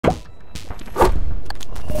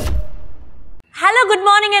Hello, good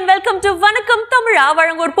morning and welcome to Vanakkam Tamizha.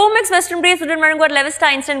 வழங்குவோர் ஒரு Pomex Western Breeze உடன் வழங்குவோர் Levista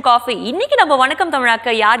Instant Coffee. இன்னைக்கு நம்ம வணக்கம்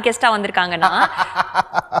தமிழாக்கு யார் கெஸ்டா வந்திருக்காங்கன்னா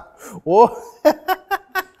ஓ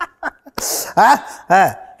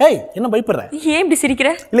ஏய் என்ன பயப்படுற? ஏன் இப்படி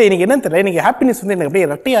சிரிக்கிற? இல்ல எனக்கு என்ன தெரியல, எனக்கு ஹாப்பினஸ் வந்து எனக்கு அப்படியே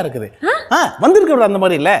ரெட்டையா இருக்குது. வந்திருக்கிறது அந்த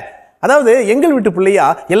மாதிரி இல்ல. அதாவது எங்கள் வீட்டு பிள்ளையா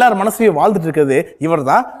எல்லாரும் மனசுலயும் வாழ்ந்துட்டு இருக்கிறது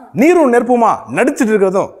இவர்தான். நீரும் நெருப்புமா நடிச்சிட்டு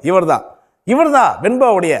இருக்கிறதும் இவர்தான். இவர்தான்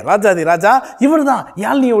வெண்பாவுடைய ராஜாதி ராஜா. இவர்தான்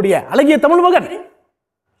யாழ்னியோடைய அழகிய தமிழ் மகன்.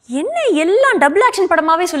 என்ன எல்லாம் டபுள் ஆக்ஷன்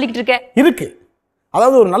படமாவே சொல்லிட்டு இருக்க? இருக்கு.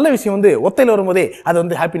 அதாவது ஒரு நல்ல விஷயம் வந்து ஒத்தையில வரும்போதே அது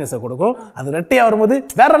வந்து ஹாப்பினஸை கொடுக்கும், அது ரெட்டையா வரும்போது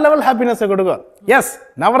வேற லெவல் ஹாப்பினஸை கொடுக்கும். எஸ்,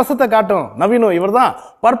 நவரசத்தை காட்டும் நவீனும் இவர்தான்,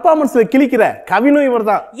 பர்ஃபார்மன்ஸ்ல கிளிக்கிற கவினும்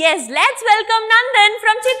இவர்தான். S, let's welcome Nandan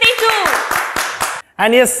from Chithi 2.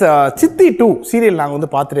 And S, சித்தி 2 சீரியல் நாங்கள்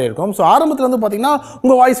வந்து பார்த்துட்டே இருக்கோம். ஸோ ஆரம்பத்தில் வந்து பார்த்தீங்கன்னா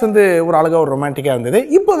உங்கள் வாய்ஸ் வந்து ஒரு அழகாக ஒரு ரொமான்டிக்காக இருந்தது.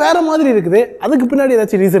 இப்போ வேற மாதிரி இருக்குது. அதுக்கு பின்னாடி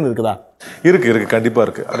ஏதாச்சும் ரீசன் இருக்குதா? இருக்கு கண்டிப்பாக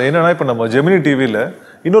இருக்குது. அது என்னன்னா, இப்போ நம்ம ஜெமினி டிவியில்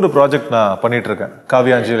இன்னொரு ப்ராஜெக்ட் நான் பண்ணிட்டு இருக்கேன்,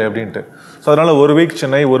 காவியாஞ்சலி அப்படின்ட்டு. ஸோ அதனால ஒரு வீக்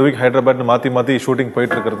சென்னை, ஒரு வீக் ஹைதராபாத் மாற்றி ஷூட்டிங்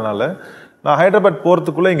போயிட்டு இருக்கிறதுனால நான் ஹைதராபாத்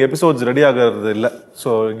போகிறதுக்குள்ளே இங்கே எபிசோட்ஸ் ரெடி ஆகிறது இல்லை. ஸோ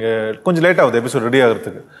இங்கே கொஞ்சம் லேட் ஆகுது எபிசோட் ரெடி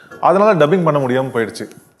ஆகிறதுக்கு. அதனால டப்பிங் பண்ண முடியாமல் போயிடுச்சு.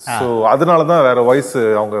 ஸோ அதனால தான் வேற வாய்ஸ்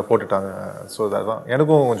அவங்க போட்டுட்டாங்க. ஸோ அதுதான்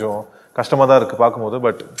எனக்கும் கொஞ்சம் கஷ்டமாக தான் இருக்குது பார்க்கும்போது.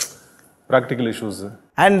 But practical issues.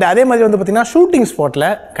 அண்ட் அதே மாதிரி வந்து பார்த்தீங்கன்னா ஷூட்டிங் ஸ்பாட்டில்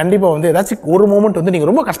கண்டிப்பாக வந்து ஏதாச்சும் ஒரு மூமெண்ட் வந்து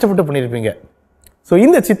நீங்கள் ரொம்ப கஷ்டப்பட்டு பண்ணியிருப்பீங்க. ஸோ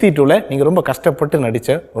இந்த சித்தி 2ல நீங்கள் ரொம்ப கஷ்டப்பட்டு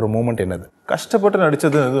நடித்த ஒரு மூமெண்ட் என்னது? கஷ்டப்பட்டு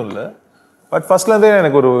நடித்தது எதுவும் இல்லை. பட் ஃபர்ஸ்ட்லேருந்தே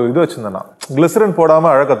எனக்கு ஒரு இது வச்சுருந்தேன்னா, கிளிசரின்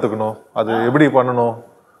போடாமல் அழ கற்றுக்கணும், அது எப்படி பண்ணணும்,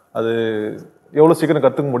 அது எவ்வளோ சீக்கிரம்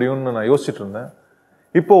கற்றுக்க முடியும்னு நான் யோசிச்சுட்டு இருந்தேன்.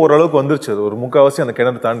 இப்போ ஓரளவுக்கு வந்துருச்சு. அது ஒரு முக்கால்வாசி அந்த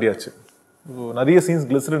கிணறு தாண்டியாச்சு. நிறைய சீன்ஸ்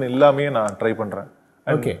கிளிசரின் இல்லாமே நான் ட்ரை பண்ணுறேன்.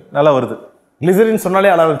 ஓகே, நல்லா வருது. கிளிசரின்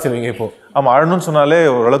சொன்னாலே அழ வச்சிருவீங்க இப்போ? ஆமாம், அழணும்னு சொன்னாலே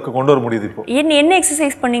ஓரளவுக்கு கொண்டு வர முடியுது. இப்போ என்ன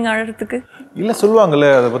எக்ஸசைஸ் பண்ணீங்க அழறதுக்கு? இல்லை சொல்லுவாங்கல்ல,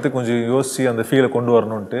 அதை பற்றி கொஞ்சம் யோசிச்சு அந்த ஃபீலை கொண்டு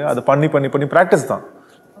வரணுன்ட்டு அதை பண்ணி ப்ராக்டிஸ் தான்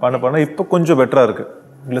பண்ண இப்போ கொஞ்சம் பெட்டராக இருக்குது.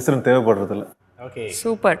 கிளிசரின் தேவைப்படுறதில்ல. Okay,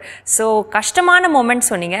 super. ஸோ கஷ்டமான மூமெண்ட்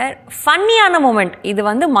சொன்னீங்க, ஃபன்னியான மூமெண்ட் இது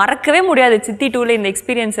வந்து மறக்கவே முடியாது சித்தி 2ல இந்த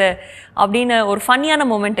எக்ஸ்பீரியன்ஸை அப்படின்னு ஒரு ஃபன்னியான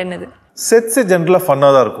மூமெண்ட் என்னது? செட்ஸே ஜென்ரலாக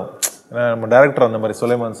ஃபன்னாக தான் இருக்கும். நம்ம டேரக்டர் அந்த மாதிரி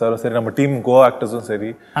சுலைமான் சாரும் சரி, நம்ம டீம் கோ ஆக்டர்ஸும் சரி,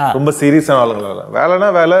 ரொம்ப சீரியஸான ஆளுங்களா வேலைனா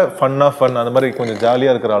வேலை, ஃபன் அந்த மாதிரி கொஞ்சம்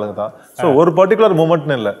ஜாலியாக இருக்கிற ஆளுங்க தான். ஸோ ஒரு பர்டிகுலர்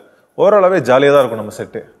மூமெண்ட்னு இல்லை, ஓரளவே ஜாலியாக தான் இருக்கும் நம்ம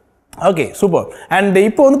செட்டு. Okay, super. அண்ட்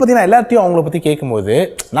இப்போ வந்து பார்த்தீங்கன்னா எல்லாத்தையும் அவங்கள பற்றி கேட்கும்போது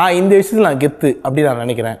நான் இந்த விஷயத்தில் நான் கெத்து அப்படி நான்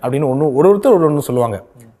நினைக்கிறேன் அப்படின்னு ஒருத்தர் ஒன்று சொல்லுவாங்க.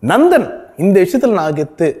 நந்தன் இந்த விஷயத்தில் நான்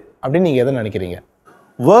கெத்து அப்படின்னு நீங்கள் எதை நினைக்கிறீங்க?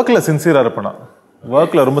 ஒர்க்கில் சின்சியராக இருப்பேன்.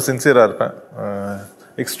 ஒர்க்கில் ரொம்ப சின்சியராக இருப்பேன்.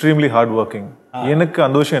 Extremely hard working. எனக்கு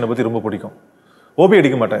அந்த விஷயம் என்னை பற்றி ரொம்ப பிடிக்கும். ஓபி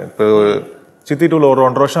அடிக்க மாட்டேன். இப்போ சித்தி 2ல ஒரு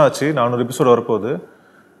 1.5 வருஷம் ஆச்சு, 400 எபிசோடு வரப்போகுது.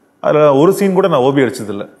 அதில் ஒரு சீன் கூட நான் ஓபி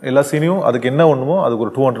அடிச்சதில்லை. எல்லா சீனையும் அதுக்கு என்ன ஒன்றுமோ அதுக்கு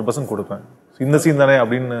ஒரு 200% கொடுப்பேன். இந்த சீன் தானே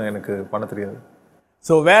அப்படின்னு எனக்கு பண்ண தெரியாது.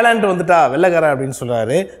 ஸோ வேளாண்டு வந்துட்டா வெள்ளக்கார அப்படின்னு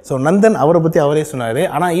சொல்கிறாரு. ஸோ நந்தன் அவரை பற்றி அவரே சொன்னார்.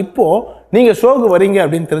 ஆனால் இப்போது நீங்கள் ஷோக்கு வரீங்க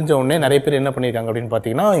அப்படின்னு தெரிஞ்ச உடனே நிறைய பேர் என்ன பண்ணியிருக்காங்க அப்படின்னு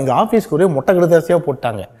பார்த்தீங்கன்னா, எங்கள் ஆஃபீஸ்க்கு ஒரே மொட்டை கடுதாசியாக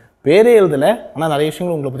போட்டாங்க. பேரே எழுதலை, ஆனால் நிறைய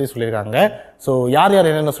விஷயங்கள் உங்களை பற்றி சொல்லியிருக்காங்க. ஸோ யார்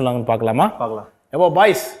என்னென்ன சொல்லாங்கன்னு பார்க்கலாம். எப்போ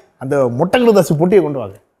பாய்ஸ் அந்த மொட்டை கடுதாசி பொட்டியை கொண்டு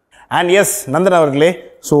வாங்க. அண்ட் எஸ் நந்தன் அவர்களே,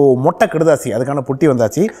 ஸோ மொட்டை கடுதாசி அதுக்கான பொட்டி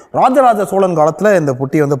வந்தாச்சு. ராஜராஜ சோழன் காலத்தில் இந்த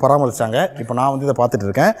பொட்டியை வந்து பராமரிச்சாங்க. இப்போ நான் வந்து இதை பார்த்துட்டு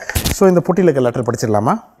இருக்கேன். ஸோ இந்த பொட்டியில் இருக்க லெட்டர்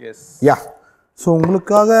படிச்சிடலாமா? எஸ். யா. ஸோ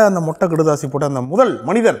உங்களுக்காக அந்த மொட்டை கடுதாசி போட்ட அந்த முதல்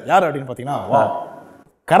மனிதர் யார் அப்படின்னு பார்த்தீங்கன்னா,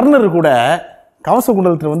 கர்ணர் கூட கவச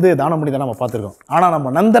குண்டலத்தில் வந்து தானம் பண்ணி தான் நம்ம பார்த்துருக்கோம். ஆனால்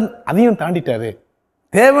நம்ம நந்தன் அதையும் தாண்டிட்டாரு.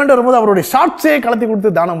 தேவைன்ற வரும்போது அவருடைய ஷார்ட்ஸே கலத்தி கொடுத்து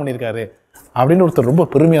தானம் பண்ணியிருக்காரு அப்படின்னு ஒருத்தர் ரொம்ப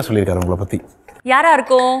பெருமையாக சொல்லியிருக்காரு உங்களை பற்றி. யாரா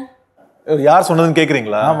இருக்கும்? யார் சொன்னதுன்னு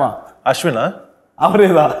கேட்குறீங்களா? ஆமாம், அஸ்வினா அவரே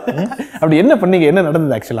தான். அப்படி என்ன பண்ணீங்க, என்ன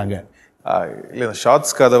நடந்தது ஆக்சுவலாங்க? இல்லை, இந்த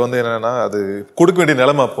ஷார்ட்ஸ் கதை வந்து என்னென்னா, அது கொடுக்க வேண்டிய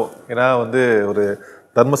நிலைமை அப்போ. ஏன்னா வந்து ஒரு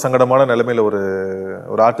தர்ம சங்கடமான நிலைமையில்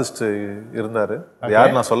ஒரு ஆர்டிஸ்ட் இருந்தார்.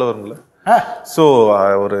 யார் நான் சொல்ல விரும்பல. ஸோ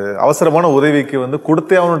ஒரு அவசரமான உதவிக்கு வந்து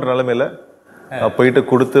கொடுத்தே ஆகணுன்ற நிலைமையில போயிட்டு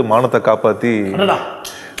கொடுத்து மானத்தை காப்பாற்றி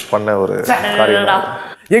பண்ண ஒரு காரியம்.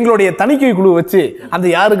 எங்களுடைய தணிக்கை குழு வச்சு அந்த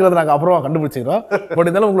யாருங்கிறத நாங்கள் அப்புறமா கண்டுபிடிச்சிக்கிறோம். பட்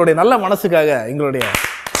இருந்தாலும் உங்களுடைய நல்ல மனசுக்காக எங்களுடைய.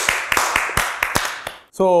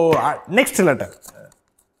 So next letter.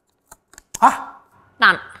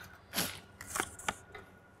 நான்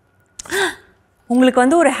உங்களுக்கு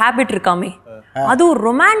வந்து ஒரு ஹேபிட் இருக்காமே, அது ஒரு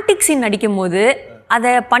ரொமான்டிக் சீன் நடிக்கும் போது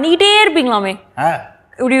அதை பண்ணிக்கிட்டே இருப்பீங்களாமே?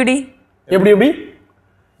 எப்படி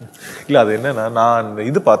இல்லை, அது என்னன்னா, நான்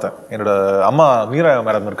இது பார்த்தேன். என்னோட அம்மா மீரா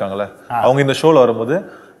மேடம் இருக்காங்கல்ல, அவங்க இந்த ஷோவில் வரும்போது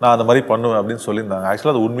நான் அந்த மாதிரி பண்ணுவேன் அப்படின்னு சொல்லியிருந்தாங்க.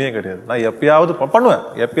 ஆக்சுவலாக அது உண்மையே கிடையாது. நான் எப்பயாவது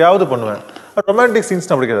பண்ணுவேன். ரொமான்டிக் சீன்ஸ்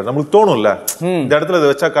அப்படி கிடையாது. நம்மளுக்கு தோணும்ல, இந்த இடத்துல இதை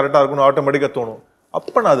வச்சா கரெக்டாக இருக்கணும், ஆட்டோமேட்டிக்காக தோணும்.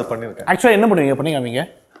 அப்போ நான் அது பண்ணியிருக்கேன். ஆக்சுவலாக என்ன பண்ணுவீங்க?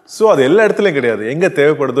 ஸோ அது எல்லா இடத்துலையும் கிடையாது. எங்கே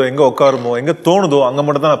தேவைப்படுதோ, எங்கே உட்காருமோ, எங்கே தோணுதோ அங்கே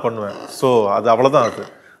மட்டும் தான் நான் பண்ணுவேன். ஸோ அது அவ்வளோதான். அது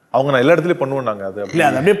அவங்க நான் எல்லா இடத்துலயும் பண்ணுவேன்னாங்க. அது இல்லை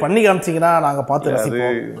அது அப்படியே பண்ணி காமிச்சிங்கன்னா நாங்கள் பார்த்து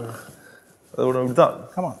ரசிப்போம். அது ஒன்று இப்படிதான்.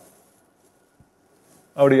 ஆமாம்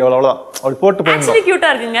அப்படி அவ்வளோதான். அப்படி போட்டு போயிடணும். கியூட்டா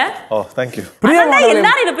இருக்குங்க. ஓ தேங்க்யூ.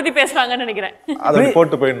 எல்லாரும் இதை பத்தி பேசுறாங்கன்னு நினைக்கிறேன். அதை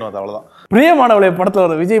போட்டு போயிடணும். அது அவ்வளோதான். பிரியமானவளை படத்தில்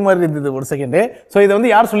ஒரு விஜய் மாதிரி இருந்தது ஒரு செகண்டு. ஸோ இதை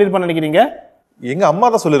வந்து யார் சொல்லியிருப்பான்னு நினைக்கிறீங்க? எங்க அம்மா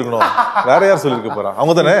தான் சொல்லியிருக்கணும். வேற யார் சொல்லியிருக்க போறா?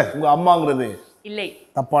 அவங்க தானே. உங்க அம்மாங்கிறது இல்லை,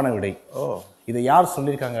 தப்பான விடை. ஓ இதை யார்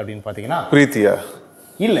சொல்லியிருக்காங்க அப்படின்னு பார்த்தீங்கன்னா பிரீத்தியா?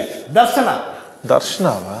 இல்லை, தர்ஷனா.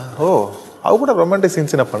 தர்ஷனாவா? ஓ அவ கூட ரொமான்டிக்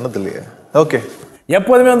சீன்ஸ் நான் பண்ணது இல்லையே. ஓகே.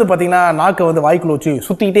 எப்போதுமே வந்து பார்த்தீங்கன்னா நாக்கை வந்து வாய்க்குள்ள வச்சு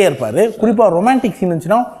சுற்றிக்கிட்டே இருப்பார். குறிப்பாக ரொமான்டிக் சீன்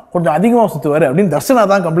இருந்துச்சுன்னா கொஞ்சம் அதிகமாக சுற்றுவார் அப்படின்னு தர்ஷனா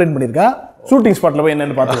தான் கம்ப்ளைண்ட் பண்ணியிருக்கா. ஷூட்டிங் ஸ்பாட்டில் போய்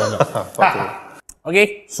என்னென்னு பார்த்துருவாங்க. ஓகே,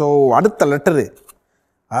 ஸோ அடுத்த லெட்டரு.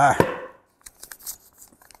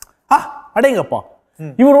 அடேங்கப்பா,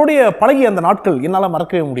 இவருடைய பழகிய அந்த நாட்கள் என்னால்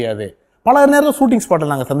மறக்கவே முடியாது. பல நேரம் ஷூட்டிங்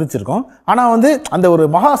ஸ்பாட்டில் நாங்கள் சந்திச்சிருக்கோம். ஆனால் வந்து அந்த ஒரு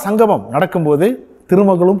மகா சங்கமம் நடக்கும்போது,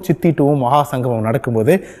 திருமகளும் சித்தி டூவும் மகா சங்கமம்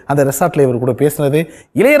நடக்கும்போது அந்த ரெசார்ட்டில் இவர் கூட பேசுனது,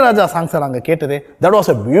 இளையராஜா சாங்ஸை நாங்கள் கேட்டது, that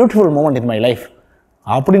was a beautiful moment in my life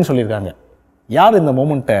அப்படின்னு சொல்லியிருக்காங்க. யார் இந்த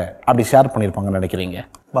மூமெண்ட்டை அப்படி ஷேர் பண்ணியிருப்பாங்கன்னு நினைக்கிறீங்க?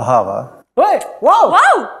 மகாவா?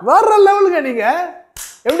 வேற லெவலுங்க. நீங்கள்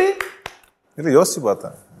எப்படி இல்லை யோசிச்சு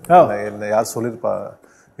பார்த்தேன். என்ன யார் சொல்லியிருப்பா?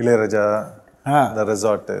 இளையராஜா, இந்த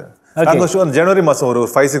ரெசார்ட்டு. நாங்கள் ஜனவரி மாதம் ஒரு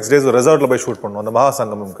 5-6 days ஒரு ரெசார்ட்டில் போய் ஷூட் பண்ணுவோம் அந்த மகா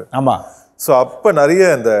சங்கமம்க்கு. ஆமாம். ஸோ அப்போ நிறைய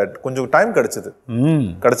இந்த கொஞ்சம் டைம் கிடச்சிது.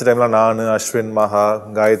 கிடச்ச டைம்லாம் நான், அஸ்வின், மகா,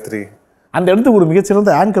 காயத்ரி, அந்த இடத்துக்கு ஒரு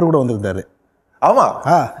மிகச்சிறந்த ஆங்கர் கூட வந்திருந்தாரு. ஆமா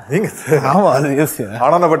நீங்க. ஆமா, அது யோசிச்சேன்.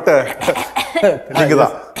 ஆனானப்பட்ட நீங்க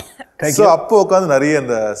தான். ஸோ அப்போ உட்காந்து நிறைய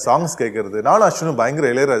இந்த சாங்ஸ் கேட்கறது. நானும் அஸ்வினும் பயங்கர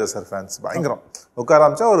இளையராஜா சார் ஃபேன்ஸ். பயங்கரம். உட்கார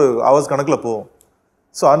ஆரம்பிச்சா ஒரு ஹவர்ஸ் கணக்கில் போவோம்.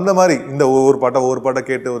 ஸோ அந்த மாதிரி இந்த ஒவ்வொரு பாட்டை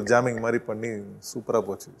கேட்டு ஒரு ஜாமிங் மாதிரி பண்ணி சூப்பராக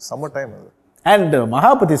போச்சு. சம்மர் டைம் அது. அண்ட் மகா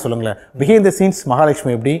பற்றி சொல்லுங்களேன். பிஹைண்ட் தி சீன்ஸ்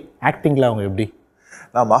மகாலட்சுமி எப்படி, ஆக்டிங்கில் அவங்க எப்படி?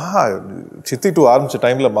 நான் மகா சித்தி 2 ஆரம்பித்த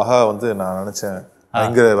டைமில் மகா வந்து நான் நினச்சேன்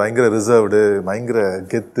பயங்கர ரிசர்வ்டு, பயங்கர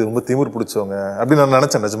கெத்து, ரொம்ப திமிர் பிடிச்சவங்க அப்படின்னு நான்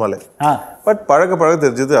நினச்சேன் நிஜமாலே. பட் பழக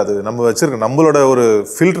தெரிஞ்சது அது நம்ம வச்சிருக்க நம்மளோட ஒரு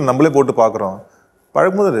ஃபில்டர் நம்மளே போட்டு பார்க்குறோம்.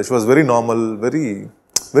 பழகும்போது she was very normal, very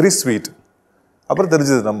very sweet. அப்புறம்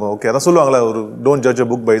தெரிஞ்சது நம்ம ஓகே அதான் சொல்லுவாங்களே, ஒரு don't judge a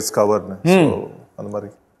book by it's கவர்னு. அந்த மாதிரி.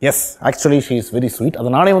 S, actually she is very sweet. அதை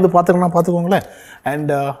நானே வந்து பார்த்துக்கோங்களேன்.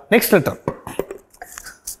 அண்ட் நெக்ஸ்ட் லெட்டர்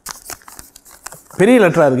பெரிய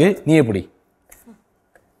லெட்டராக இருக்கு. நீ எப்படி?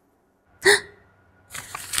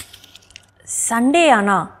 சண்டே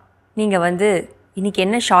ஆனால் நீங்கள் வந்து இன்னைக்கு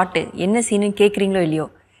என்ன ஷார்ட்டு, என்ன சீனு கேட்குறீங்களோ இல்லையோ,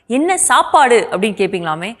 என்ன சாப்பாடு அப்படின்னு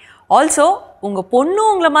கேட்பீங்களாமே. ஆல்சோ உங்கள் பொண்ணு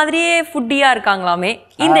உங்களை மாதிரியே ஃபுட்டியாக இருக்காங்களாமே.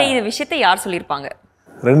 இந்த விஷயத்தை யார் சொல்லியிருப்பாங்க?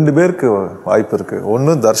 2 பேருக்கு வாய்ப்பு இருக்கு.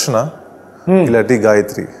 ஒன்று தர்ஷனா, இல்லாட்டி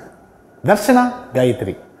காயத்ரி. தர்ஷனா,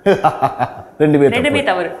 காயத்ரி 2 பேர்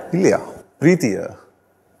தவறு இல்லையா? பிரீத்தியா?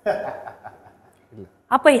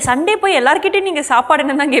 அப்போ சண்டே போய் எல்லார்கிட்டையும் நீங்கள் சாப்பாடு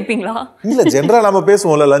என்ன தான் கேட்பீங்களா? இல்லை, ஜென்ரலாக நம்ம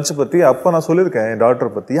பேசுவோம்ல லஞ்ச் பற்றி. அப்போ நான் சொல்லியிருக்கேன் என்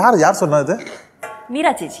டாக்டர் பற்றி. யார் சொன்னா இது?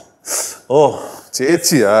 மீரா சேச்சி. ஓ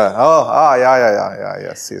சேச்சியா?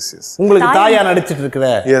 S S S. உங்களுக்கு தாயா நடிச்சிட்டு இருக்கிற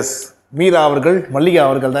எஸ் மீரா அவர்கள், மல்லிகா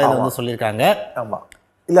அவர்கள் தான் இதை வந்து சொல்லியிருக்காங்க. ஆமாம்.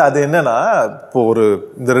 இல்லை அது என்னன்னா, இப்போ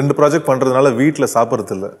இந்த 2 ப்ராஜெக்ட் பண்ணுறதுனால வீட்டில்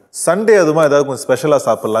சாப்பிட்றது இல்லை. சண்டே அதுமா ஏதாவது கொஞ்சம் ஸ்பெஷலாக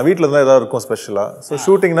சாப்பிட்லாம். வீட்டில் இருந்தால் ஏதாவது இருக்கும் ஸ்பெஷலாக. ஸோ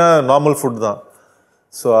ஷூட்டிங்னா நார்மல் ஃபுட் தான்.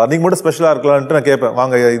 ஸோ அன்றைக்கி மட்டும் ஸ்பெஷலாக இருக்கலான்ட்டு நான் கேட்பேன்,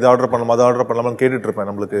 வாங்க இது ஆர்டர் பண்ணலாமா அது ஆர்டர் பண்ணலாமான்னு கேட்டுட்ருப்பேன்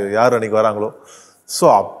நம்மளுக்கு யார் அன்றைக்கி வராங்களோ. ஸோ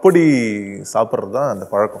அப்படி சாப்பிட்றது தான் அந்த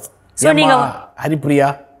பழக்கம். ஹரிப்ரியா,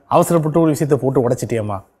 அவசரப்பட்டு ஒரு விஷயத்தை போட்டு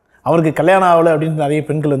உடைச்சிட்டியம்மா. அவருக்கு கல்யாணம் ஆகலை அப்படின்னு நிறைய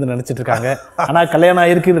பெண்கள் வந்து நினைச்சிட்டு இருக்காங்க. ஆனால் கல்யாணம்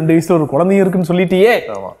ஆயிருக்கு, 2 வயசுல ஒரு குழந்தையும் இருக்குன்னு சொல்லிட்டியே.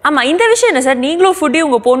 ஆமா, இந்த விஷயம் என்ன சார், நீங்களும் ஃபுட்டி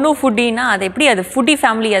உங்க பொண்ணும் ஃபுட்டினா அது எப்படி? அது ஃபுட்டி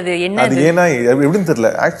ஃபேமிலி அது என்ன? அது ஏன்னா எப்படின்னு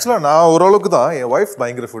தெரியல. ஆக்சுவலாக நான் ஓரளவுக்கு தான். என் ஒய்ஃப்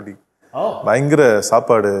பயங்கர ஃபுட்டி, பயங்கர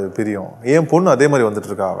சாப்பாடு பிரியம். என் பொண்ணு அதே மாதிரி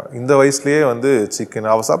வந்துட்டு இருக்கா. இந்த வயசுலயே வந்து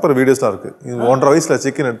சிக்கன் அவள் சாப்பிட்ற வீடியோஸ் தான் இருக்கு. 1.5 வயசுல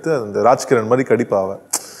சிக்கன் எடுத்து அந்த ராஜ்கிரண் மாதிரி கடிப்பாவ.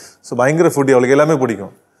 ஸோ பயங்கர ஃபுட்டி, அவளுக்கு எல்லாமே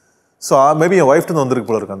பிடிக்கும். ஸோ மேபி என் ஒய்ஃப்ட்டு வந்துருக்கு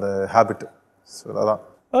போல இருக்கு அந்த ஹேபிட். ஸோ அதான்.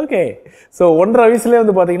 ஓகே, ஸோ 1.5 வயசுலேயே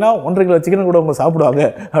வந்து பார்த்தீங்கன்னா 1.5 கிலோ சிக்கன் கூட அவங்க சாப்பிடுவாங்க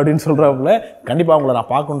அப்படின்னு சொல்கிறாங்களே. கண்டிப்பாக அவங்கள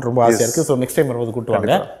நான் பார்க்கணுன்னு ரொம்ப ஆசையாக இருக்குது. ஸோ நெக்ஸ்ட் டைம் வரும்போது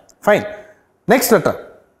கூட்டுவாங்க. ஃபைன். Next letter.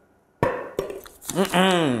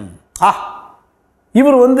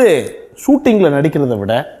 இவர் வந்து ஷூட்டிங்கில் நடிக்கிறத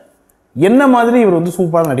விட என்ன மாதிரி இவர் வந்து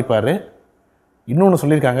சூப்பராக நடிப்பார். இன்னொன்று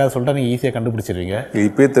சொல்லியிருக்காங்க, அதை சொல்லிட்டா நீங்கள் ஈஸியாக கண்டுபிடிச்சிருவீங்க.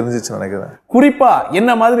 இப்போயே தெரிஞ்சிச்சு நினைக்கிறேன். குறிப்பாக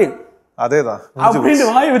என்ன மாதிரி அதே தான் அப்படின்னு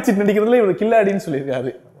வாய் வச்சுட்டு நடிக்கிறதுல இவர் கில்லாடின்னு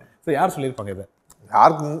சொல்லியிருக்காரு. ஸோ யார் சொல்லியிருப்பாங்க இதை?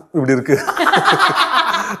 யாருக்கும் இப்படி இருக்கு?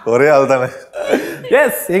 ஒரே ஆள் தானே.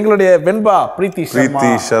 எஸ், எங்களுடைய வெண்பா பிரீத்தி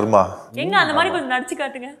சர்மா. எங்க அந்த மாதிரி கொஞ்சம் நடிச்சு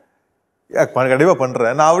காட்டுங்க. கண்டிப்பா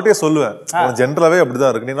பண்றேன். நான் அவட்டே சொல்லுவேன், ஜென்ரலாவே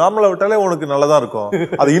அப்படிதான் இருக்கு, நீ நார்மலா விட்டாலே உனக்கு நல்லதான் இருக்கும்.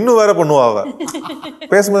 அது இன்னும் வேற பண்ணுவா அவ.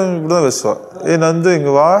 பேசும்போது இப்படிதான் பேசுவா. நந்து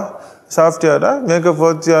இங்க வா, சாஃப்டியாடா, மேக்கப்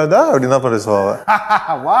போச்சியாடா அப்படின்னு தான் பேசுவா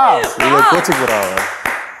அவ. கோச்சிக்கு போறா அவ.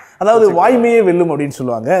 அதாவது வாய்மையே வெல்லும் அப்படின்னு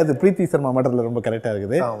சொல்லுவாங்க. அது பிரீத்தி சர்மா மேட்டர்ல ரொம்ப கரெக்டா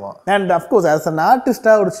இருக்குது. அண்ட் அஃப்கோர்ஸ் ஆஸ் அன்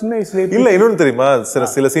ஆர்டிஸ்டா ஒரு சின்ன வயசுல இல்ல இன்னொன்னு தெரியுமா,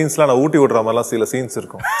 சில சீன்ஸ்லாம் நான் ஊட்டி விடுற மாதிரிலாம் சில சீன்ஸ்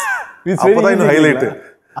இருக்கும். அப்பதான் இன்னும் ஹைலைட்.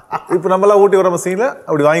 இப்ப நம்மளாம் ஊட்டி விடுற சீன்ல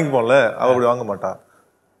அப்படி வாங்கிப்போம்ல, அவ அப்படி வாங்க மாட்டா,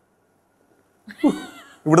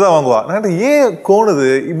 இப்படிதான் வாங்குவா. நான் ஏன் கோணுது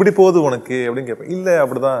இப்படி போகுது உனக்கு அப்படின்னு கேட்பேன். இல்ல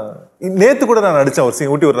அப்படிதான், நேத்து கூட நான் நடிச்சேன் ஒரு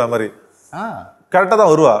சீன் ஊட்டி விடுற மாதிரி, கரெக்டா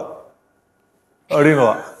தான் வருவா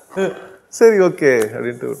அப்படின்னுவா. சரி ஓகே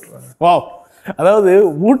அப்படின்ட்டு விட்டுருவாங்க. வா, அதாவது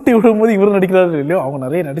ஊட்டி விடும்போது இவர் நடிக்கிறாரு இல்லையோ, அவங்க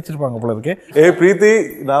நிறைய நடிச்சிருப்பாங்க போல இருக்கு. பிரீத்தி,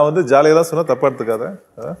 நான் வந்து ஜாலியாக தான் சொன்னா தப்பா எடுத்துக்காத.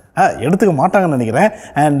 எடுத்துக்க மாட்டாங்கன்னு நினைக்கிறேன்.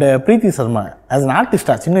 And Preethi Sharma as an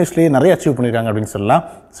ஆர்டிஸ்டா சின்ன வயசுலேயே நிறைய அச்சீவ் பண்ணியிருக்காங்க அப்படின்னு சொல்லலாம்.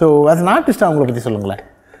 ஸோ ஆஸ் அன் ஆர்டிஸ்டா அவங்கள பற்றி சொல்லுங்களேன்.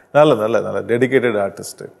 நல்ல டெடிகேட்டட்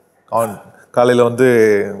ஆர்டிஸ்ட். காலையில் வந்து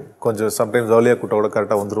கொஞ்சம் சம்டைம்ஸ் ஜாலியாக கூட்ட கூட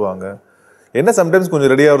கரெக்டாக வந்துடுவாங்க. என்ன சம்டைம்ஸ்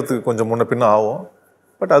கொஞ்சம் ரெடி ஆகிறதுக்கு கொஞ்சம் முன்ன பின்ன ஆகும்.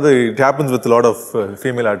 பட் அது it happens with lot of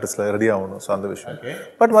female ஆர்டிஸ்டில் ready ஆகணும். ஸோ அந்த விஷயம்.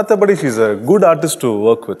 பட் மற்றபடி she is a good artist to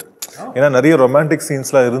work with. ஏன்னா நிறைய ரொமான்டிக்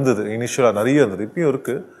சீன்ஸ்லாம் இருந்தது இனிஷியலாக, நிறைய இருந்தது, இப்பயும்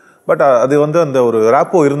இருக்குது. பட் அது வந்து அந்த ஒரு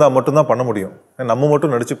ரேப்போ இருந்தால் மட்டும்தான் பண்ண முடியும். நம்ம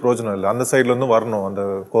மட்டும் நடிச்சு பிரயோஜனம் இல்லை, அந்த சைட்லேருந்து வரணும். அந்த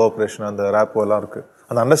கோஆப்ரேஷன், அந்த ரேப்போ எல்லாம் இருக்குது,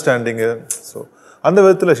 அந்த அண்டர்ஸ்டாண்டிங்கு. ஸோ அந்த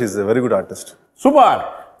விதத்தில் she is a very good artist. Super.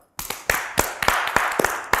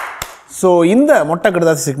 So இந்த மொட்டை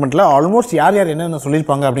கடுதாசி செக்மெண்ட்டில் ஆல்மோஸ்ட் யார் யார் என்னென்ன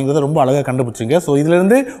சொல்லியிருப்பாங்க அப்படிங்கிறத ரொம்ப அழகாக கண்டுபிடிச்சிங்க. ஸோ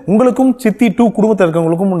இதுலேருந்து உங்களுக்கும் சித்தி 2 குடும்பத்தில்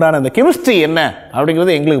இருக்கவங்களுக்கும் உண்டான அந்த கெமிஸ்ட்ரி என்ன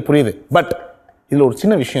அப்படிங்கிறது எங்களுக்கு புரியுது. பட் இதில் ஒரு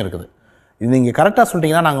சின்ன விஷயம் இருக்குது. இது நீங்கள் கரெக்டாக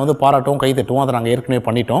சொல்லிட்டீங்கன்னா நாங்கள் வந்து பாராட்டுவோம், கை தட்டுவோம், அதை நாங்கள் ஏற்கனவே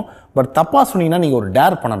பண்ணிட்டோம். பட் தப்பாக சொன்னீங்கன்னா நீங்கள் ஒரு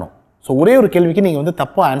டேர் பண்ணணும். ஸோ ஒரே ஒரு கேள்விக்கு நீங்கள் வந்து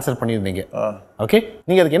தப்பாக ஆன்சர் பண்ணியிருந்தீங்க. ஓகே,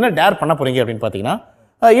 நீங்கள் அதுக்கு என்ன டேர் பண்ண போகிறீங்க அப்படின்னு பார்த்தீங்கன்னா,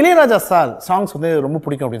 இளையராஜா சார் சாங்ஸ் வந்து ரொம்ப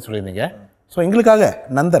பிடிக்கும் அப்படின்னு சொல்லியிருந்தீங்க. ஸோ எங்களுக்காக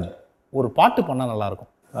நந்தன் ஒரு பாட்டு பண்ணால் நல்லாயிருக்கும்.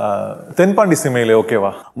 தென்பாண்டி சீமையிலே ஓகேவா?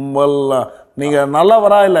 நீங்கள்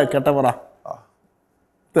நல்லவரா இல்லை கெட்டவரா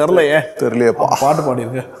தெரியலையேப்பா, பாட்டு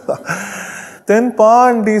பாடிருங்க.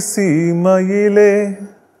 தென்பாண்டி சீமையிலே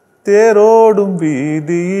தேரோடும்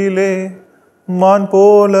வீதியிலே மான்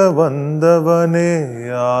போல வந்தவனே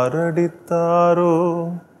யாரடித்தாரோ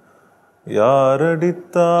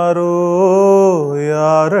யாரடித்தாரோ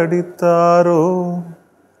யாரடித்தாரோ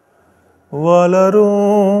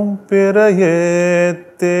வளரும் பிறையே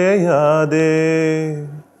தேயாதே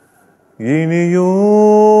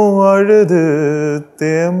இனியும் அழுது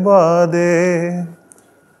தேம்பாதே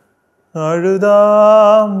அழுதா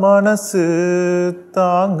மனசு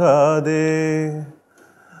தாங்காதே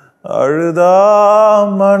அழுதா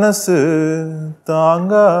மனசு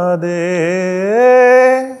தாங்காதே.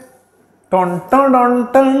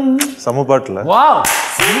 சம பாட்டுல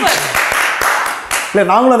இல்லை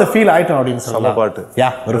நாங்களும் அதை ஃபீல் ஆகிட்டோம் அப்படின்னு சொல்லலாம். பாட்டு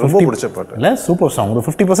ஒரு ரொம்ப பிடிச்ச பாட்டு இல்லை, சூப்பர் சாங். ஒரு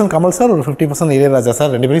 50% கமல் சார், ஒரு 50% இளையராஜா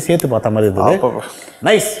சார், ரெண்டு பேரும் சேர்த்து பார்த்த மாதிரி இருந்தது.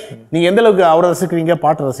 நைஸ். நீங்கள் எந்த அளவுக்கு அவரை ரசிக்கிறீங்க,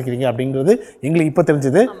 பாட்டு ரசிக்கிறீங்க அப்படிங்கிறது எங்களுக்கு இப்போ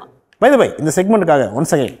தெரிஞ்சது. பை தி வை, இந்த செக்மெண்ட்டுக்காக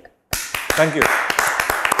once again thank you.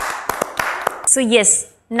 So S,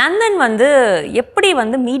 Nandan வந்து எப்படி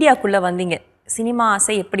வந்து மீடியாக்குள்ளே வந்தீங்க? சினிமா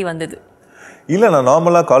ஆசை எப்படி வந்தது? இல்லை, நான்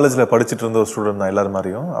நார்மலாக காலேஜில் படிச்சுட்டு இருந்த ஒரு ஸ்டூடெண்ட் தான் எல்லாரும்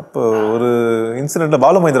மாதிரியும். அப்போ ஒரு இன்சிடெண்ட்டில்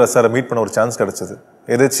பாலுமகேந்திரா சாரை மீட் பண்ண ஒரு சான்ஸ் கிடச்சிது.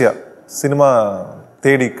 எதேச்சியா சினிமா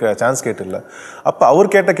தேடி சான்ஸ் கேட்டில்ல. அப்போ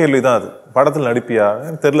அவர் கேட்ட கேள்வி தான் அது, படத்தில் நடிப்பியா?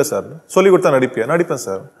 எனக்கு தெரில சார். சொல்லி கொடுத்தா நடிப்பியா? நடிப்பேன்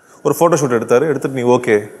சார். ஒரு ஃபோட்டோ ஷூட் எடுத்துகிட்டு நீ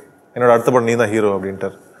ஓகே, என்னோட அடுத்த படம் நீ தான் ஹீரோ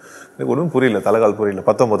அப்படின்ட்டார். எனக்கு ஒன்றும் புரியல, தலைகால் புரியல.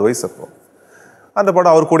 19 வயசு அப்போ. அந்த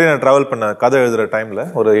படம் அவர் கூட நான் ட்ராவல் பண்ண கதை எழுதுகிற டைமில்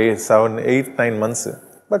ஒரு 7, 8, 9 மந்த்ஸு.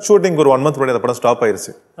 பட் ஷூட்டிங் ஒரு 1 மந்த் முன்னாடி அந்த படம் ஸ்டாப்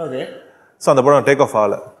ஆயிடுச்சு. ஸோ அந்த படம் டேக் ஆஃப்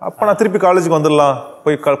ஆகலை. அப்போ நான் திருப்பி காலேஜுக்கு வந்துடலாம்,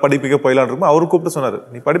 போய் படிப்புக்கே போயிடலான் இருக்கும். அவரு கூப்பிட்டு சொன்னார்,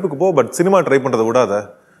 நீ படிப்புக்கு போ, பட் சினிமா ட்ரை பண்ணுறதை விடாத,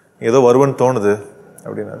 ஏதோ வருவன்னு தோணுது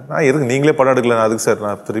அப்படின்னாரு. நான் எதுக்கு நீங்களே படம் எடுக்கல, நான் அதுக்கு சார்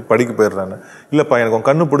நான் திருப்பி படிக்க போயிடுறேன்னு. இல்லைப்பா, எனக்கு உன்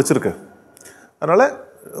கண்ணு பிடிச்சிருக்கு, அதனால்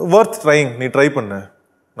ஒர்த் ட்ரைங், நீ ட்ரை பண்ணு,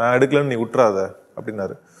 நான் எடுக்கலன்னு நீ விட்டுறாத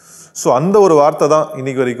அப்படின்னாரு. ஸோ அந்த ஒரு வார்த்தை தான்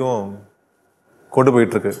இன்னைக்கு வரைக்கும் கொண்டு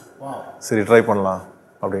போயிட்டுருக்கு. சரி ட்ரை பண்ணலாம்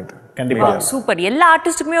அப்படின்ட்டு. கண்டிப்பாக சூப்பர். எல்லா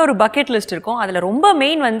ஆர்டிஸ்ட்டுக்குமே ஒரு பக்கெட் லிஸ்ட் இருக்கும். அதில் ரொம்ப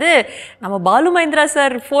மெயின் வந்து நம்ம பாலுமகேந்திரா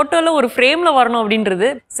சார் ஃபோட்டோவில் ஒரு ஃப்ரேமில் வரணும் அப்படின்றது.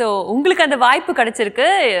 ஸோ உங்களுக்கு அந்த வாய்ப்பு கிடைச்சிருக்கு.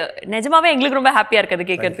 நிஜமாவே எங்களுக்கு ரொம்ப ஹாப்பியாக இருக்குது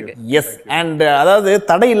கேட்கறதுக்கு. எஸ், அண்ட் அதாவது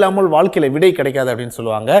தடை இல்லாமல் வாழ்க்கையில் விடை கிடைக்காது அப்படின்னு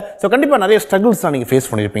சொல்லுவாங்க. ஸோ கண்டிப்பாக நிறைய ஸ்ட்ரகிள்ஸ்லாம் நீங்கள் ஃபேஸ்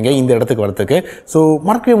பண்ணியிருப்பீங்க இந்த இடத்துக்கு வரதுக்கு. ஸோ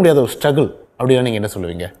மறக்கவே முடியாத ஒரு ஸ்ட்ரகிள் அப்படின்னா நீங்கள் என்ன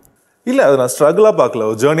சொல்லுவீங்க? இல்லை, அது நான் ஸ்ட்ரகிளாக பார்க்கல,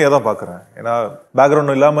 ஒரு ஜேர்னியாக தான் பார்க்குறேன். ஏன்னா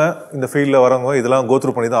பேக்ரவுண்ட் இல்லாமல் இந்த ஃபீல்டில் வரவங்க இதெல்லாம்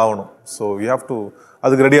கோத்ரூ பண்ணி தான் ஆகணும். ஸோ யூ ஹேவ் டு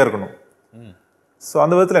அதுக்கு ரெடியாக இருக்கணும். ஸோ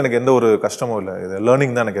அந்த விதத்தில் எனக்கு எந்த ஒரு கஷ்டமும் இல்லை. இது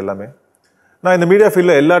லேர்னிங் தான் எனக்கு எல்லாமே. நான் இந்த மீடியா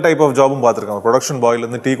ஃபீல்டில் எல்லா டைப் ஆஃப் ஜாபும் பார்த்துருக்கேன். ப்ரொடக்ஷன்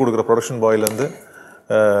பாய்லேருந்து, டீ கொடுக்குற production பாய்லேருந்து,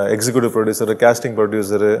 executive producer, casting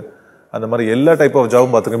producer, அந்த மாதிரி எல்லா டைப் ஆஃப்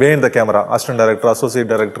ஜாபும் பார்த்துருக்கேன். Behind the camera, assistant director,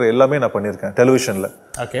 associate director எல்லாமே நான் பண்ணியிருக்கேன் டெலிவிஷனில்.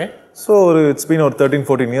 ஓகே. ஸோ இட்ஸ் பீன் ஒரு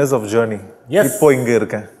 13-14 இயர்ஸ் ஆஃப் ஜேர்னி. இப்போ இங்கே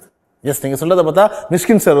இருக்கேன். எஸ் நீங்கள் சொல்றதை பார்த்தா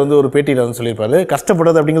மிஷ்கின் சார் வந்து ஒரு பேட்டியில் வந்து சொல்லியிருப்பாரு,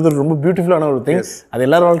 கஷ்டப்படுறது அப்படிங்கிறது ரொம்ப பியூட்டிஃபுல்லான ஒரு திங், அது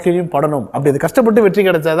எல்லாரும் வாழ்க்கையிலையும் படணும், அப்படி அது கஷ்டப்பட்டு வெற்றி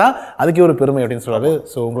கிடைச்சாதான் அதுக்கே ஒரு பெருமை அப்படின்னு சொல்றாரு.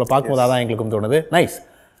 ஸோ உங்களை பார்க்கும்போது அதான் எங்களுக்கும் தோணுது. நைஸ்.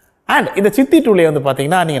 அண்ட் இந்த சித்தி டூலே வந்து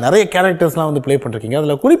பார்த்தீங்கன்னா நீங்கள் நிறைய கேரக்டர்ஸ்லாம் வந்து ப்ளே பண்ணிருக்கீங்க.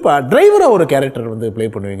 அதில் குறிப்பாக டிரைவராக ஒரு கேரக்டர் வந்து ப்ளே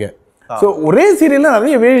பண்ணுவீங்க. ஸோ ஒரே சீரியலில்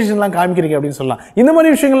நிறைய வேரியேஷன்லாம் காமிக்கிறீங்க அப்படின்னு சொல்லலாம். இந்த மாதிரி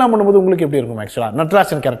விஷயங்கள்லாம் பண்ணும்போது உங்களுக்கு எப்படி இருக்கும்? ஆக்சுவலாக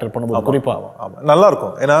நட்ராஜன் கேரக்டர் பண்ணும்போது குறிப்பாக ஆமாம் நல்லா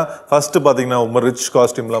இருக்கும். ஏன்னா ஃபர்ஸ்ட் பார்த்தீங்கன்னா ரொம்ப ரிச்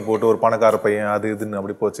காஸ்டியூம்லாம் போட்டு ஒரு பணக்கார பையன் அது இதுன்னு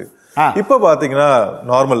அப்படி போச்சு. இப்போ பார்த்தீங்கன்னா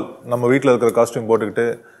நார்மல் நம்ம வீட்டில் இருக்கிற காஸ்டியூம் போட்டுக்கிட்டு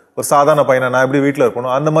ஒரு சாதாரண பையனை நான் எப்படி வீட்டில்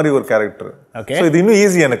இருக்கணும் அந்த மாதிரி ஒரு கேரக்டர். ஸோ இது இன்னும்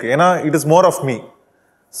ஈஸி எனக்கு, ஏன்னா it is more of me.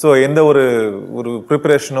 So எந்த ஒரு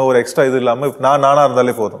ப்ரிப்பரேஷனோ ஒரு எக்ஸ்ட்ரா இது இல்லாமல் நானாக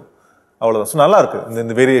இருந்தாலே போதும், அவ்வளோதான். ஸோ நல்லா இருக்கு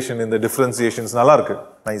இந்த வேரியேஷன், இந்த டிஃப்ரென்சியேஷன்ஸ் நல்லா இருக்கு.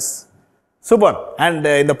 Nice, super. அண்ட்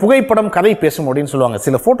இந்த புகைப்படம் கதை பேசும் அப்படின்னு சொல்லுவாங்க.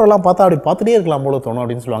 சில ஃபோட்டோலாம் பார்த்தா அப்படி பார்த்துட்டே இருக்கலாம் போல தோணும்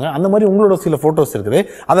அப்படின்னு சொல்லுவாங்க. அந்த மாதிரி உங்களோட சில ஃபோட்டோஸ் இருக்குது,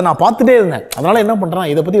 அதை நான் பார்த்துட்டே இருந்தேன். அதனால என்ன பண்ணுறேன்,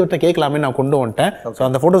 இதை பற்றி இவர்கிட்ட கேட்கலாமே நான் கொண்டு வந்துட்டேன். ஸோ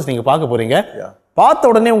அந்த ஃபோட்டோஸ் நீங்கள் பார்க்க போறீங்க.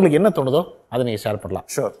 பார்த்த உடனே உங்களுக்கு என்ன தோணுதோ அதை நீங்கள் ஷேர் பண்ணலாம்.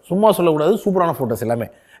 சும்மா சொல்லக்கூடாது, சூப்பரான ஃபோட்டோஸ் எல்லாமே.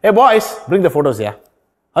 ஏ boys bring the photos. Yeah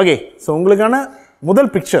okay. So உங்களுக்கான முதல்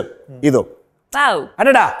பிக்சர் இதோ.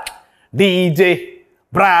 அடடா, டிஜே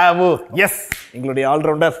பிராவோ. எஸ், எங்களுடைய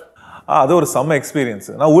ஆல்ரவுண்டர். அது ஒரு செம்ம எக்ஸ்பீரியன்ஸ்.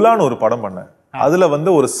 நான் உலான்னு ஒரு படம் பண்ணேன். அதில் வந்து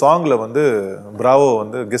ஒரு சாங்கில் வந்து பிராவோ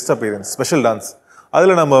வந்து கெஸ்ட் அப்பியரன்ஸ், ஸ்பெஷல் டான்ஸ்.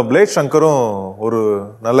 அதில் நம்ம பிளேட் சங்கரும் ஒரு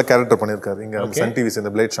நல்ல கேரக்டர் பண்ணியிருக்காரு. இங்கே சன் டிவி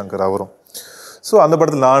சேர்ந்த பிளேட் சங்கர் அவரும். ஸோ அந்த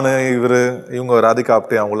படத்தில் நான் இவங்க ராதிகா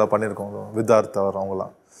ஆப்டே அவங்களாம் பண்ணியிருக்கோம், வித்தார்த் அவர்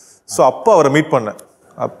அவங்களாம். ஸோ அப்போ அவரை மீட் பண்ணேன்.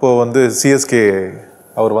 அப்போது வந்து சிஎஸ்கே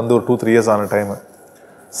அவர் வந்து ஒரு 2-3 இயர்ஸ் ஆன டைமு,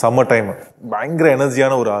 செம்ம டைமு. பயங்கர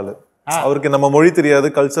எனர்ஜியான ஒரு ஆள். அவருக்கு நம்ம மொழி தெரியாது,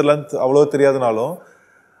 கல்ச்சர்லாம் அவ்வளோ தெரியாதுனாலும்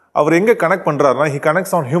அவர் எங்கே connect பண்ணுறாருனா he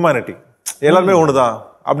connects on humanity. எல்லாருமே ஒன்று தான்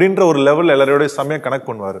அப்படின்ற ஒரு லெவலில் எல்லாரோடய செம்மையாக கனெக்ட்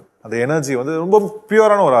பண்ணுவார். அந்த எனர்ஜி வந்து ரொம்ப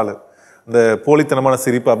பியூரான ஒரு ஆள். இந்த போலித்தனமான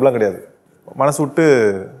சிரிப்பு அப்படிலாம் கிடையாது, மனசு விட்டு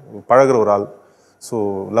பழகிற ஒரு ஆள். So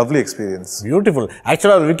lovely experience, beautiful.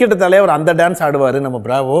 ஆக்சுவலாக ஒரு விக்கெட்டு தலையே அவர் அந்த டான்ஸ் ஆடுவார் நம்ம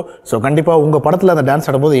பிராவோ. ஸோ கண்டிப்பாக உங்கள் படத்தில் அந்த டான்ஸ்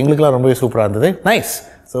ஆடும்போது எங்களுக்குலாம் ரொம்பவே சூப்பராக இருந்தது. Nice.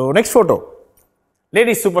 So next photo,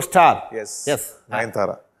 lady super star. S,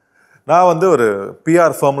 Nayanthara. நான் வந்து ஒரு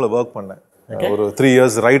பிஆர் ஃபார்மில் ஒர்க் பண்ணேன். ஒரு 3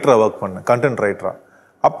 இயர்ஸ் ரைட்டராக ஒர்க் பண்ணேன், கண்டென்ட் ரைட்டராக.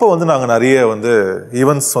 அப்போ வந்து நாங்கள் நிறைய வந்து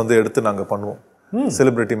ஈவெண்ட்ஸ் வந்து எடுத்து நாங்கள் பண்ணுவோம்.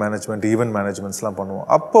 செலிபிரிட்டி மேனேஜ்மெண்ட், ஈவெண்ட் மேனேஜ்மெண்ட்ஸ்லாம் பண்ணுவோம்.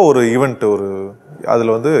 அப்போ ஒரு ஈவெண்ட்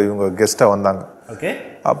அதில் வந்து இவங்க கெஸ்ட்டாக வந்தாங்க.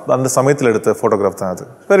 அந்த சமயத்தில் எடுத்த ஃபோட்டோகிராஃப் தான் அது.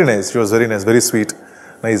 Very nice, it was very nice, very sweet,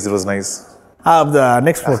 nice, it was nice.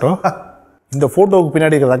 Next photo. இந்த ஃபோட்டோவுக்கு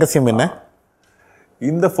பின்னாடி இருக்கிற ரகசியம் என்ன?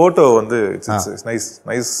 இந்த ஃபோட்டோ வந்து நைஸ்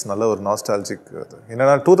நைஸ், நல்ல ஒரு நாஸ்டாலஜிக்.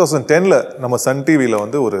 என்னன்னா 2010 நம்ம சன் டிவியில்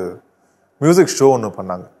வந்து ஒரு மியூசிக் ஷோ ஒன்று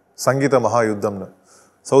பண்ணாங்க, சங்கீத மகா யுத்தம்னு.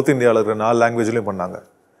 சவுத் இந்தியாவில் இருக்கிற 4 லாங்குவேஜ்லேயும் பண்ணாங்க.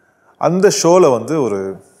 அந்த ஷோவில் வந்து ஒரு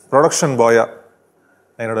ப்ரொடக்ஷன் பாயாக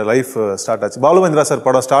என்னோடய லைஃப் ஸ்டார்ட் ஆச்சு. பாலுமேந்திரா சார்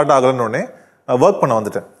படம் ஸ்டார்ட் ஆகலன்னொடனே நான் ஒர்க் பண்ண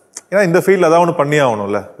வந்துட்டேன். ஏன்னா இந்த ஃபீல்டில் அதான் ஒன்று பண்ணி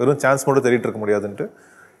ஆகணும்ல, வெறும் சான்ஸ் மட்டும் தேடிட்டு இருக்க முடியாதுன்ட்டு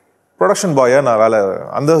ப்ரொடக்ஷன் பாயாக நான் வேலை,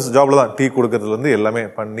 அந்த ஜாபில் தான் டீ கொடுக்கறதுலேருந்து எல்லாமே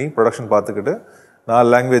பண்ணி ப்ரொடக்ஷன் பார்த்துக்கிட்டு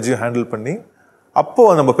 4 லாங்குவேஜையும் ஹேண்டில் பண்ணி.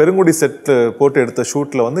 அப்போது நம்ம பெருங்குடி செட்டு போட்டு எடுத்த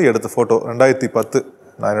ஷூட்டில் வந்து எடுத்த ஃபோட்டோ 2010.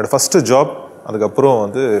 நான் என்னோடய ஃபஸ்ட்டு ஜாப். அதுக்கப்புறம்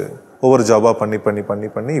வந்து ஒவ்வொரு ஜாபாக பண்ணி பண்ணி பண்ணி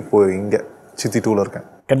பண்ணி இப்போது இங்கே சித்தி 2ல் இருக்கேன்.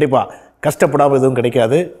 கண்டிப்பாக கஷ்டப்படாமல் எதுவும்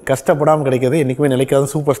கிடைக்காது, கஷ்டப்படாமல் கிடைக்காது என்றைக்குமே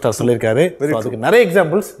நிலைக்காது சூப்பர் ஸ்டார் சொல்லியிருக்காரு. அதுக்கு நிறைய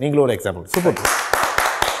எக்ஸாம்பிள்ஸ், நீங்களும் ஒரு example. Super.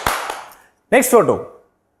 Next photo,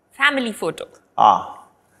 family photo.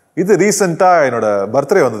 இது ரீசெண்டாக என்னோட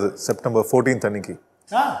பர்த்டே வந்தது, செப்டம்பர் 14 அன்னைக்கு.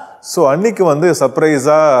 ஸோ அன்னைக்கு வந்து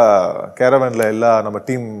சர்ப்ரைஸாக கேரவனில் எல்லா நம்ம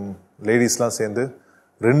டீம் லேடிஸ்லாம் சேர்ந்து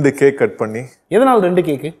 2 கேக் கட் பண்ணி. எதனால் 2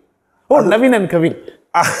 கேக்கு? ஓ, நவீன் அண்ட் கவின்.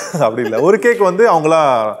 அப்படி இல்லை, ஒரு கேக் வந்து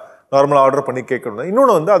அவங்களாம் நார்மலாக ஆர்டர் பண்ணி கேக் கொண்டு.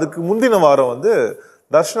 இன்னொன்று வந்து அதுக்கு முந்தின வாரம் வந்து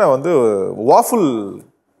தர்ஷனா வந்து வாஃபுல்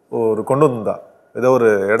ஒரு கொண்டு வந்தா, ஏதோ ஒரு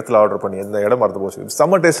இடத்துல ஆர்டர் பண்ணி, இந்த இடம் மறந்து போச்சு,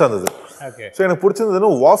 செம்ம டேஸ்டாக இருந்தது. ஸோ எனக்கு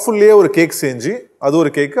பிடிச்சிருந்ததுன்னு வாஃபுல்லையே ஒரு கேக் செஞ்சு, அது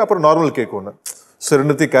ஒரு கேக்கு, அப்புறம் நார்மல் கேக் ஒன்று. ஸோ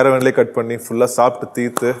 2த்தையும் கேரவன்லேயே கட் பண்ணி ஃபுல்லாக சாப்பிட்டு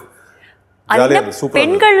தீர்த்து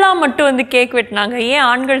பெண்கள்லாம் மட்டும் வந்து கேக் வெட்டினாங்க, ஏன்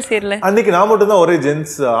ஆண்கள் சேரல? அன்னைக்கு நான் மட்டும் தான் ஒரே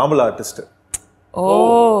ஜென்ஸ் ஆம்பளை ஆர்டிஸ்ட். ஓ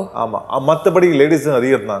ஆமா, மத்தபடி லேடிஸ்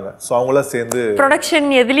நிறைய இருந்தாங்க. ஸோ அவங்களாம் சேர்ந்து ப்ரொடக்ஷன்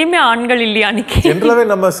எதுலயுமே ஆண்கள் இல்லையா? அன்னைக்கு ஜென்ரலாவே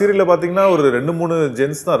நம்ம சீரியல்ல பாத்தீங்கன்னா ஒரு 2-3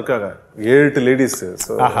 ஜென்ஸ் தான் இருக்காங்க, 7-8 லேடிஸ்.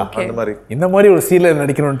 ஸோ அந்த மாதிரி இந்த மாதிரி ஒரு சீரியல்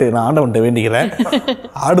நடிக்கணும்ட்டு நான் ஆண்டவன்ட்ட வேண்டிக்கிறேன்.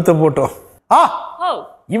 அடுத்த போட்டோ,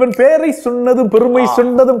 இவன் பேரை சொன்னதும் பெருமை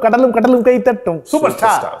சொன்னதும் கடலும் கடலும் கை தட்டும் சூப்பர்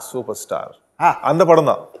ஸ்டார். சூப்பர் ஸ்டார் அந்த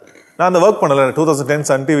படம் தான். நான் அந்த ஒர்க் பண்ணல 2010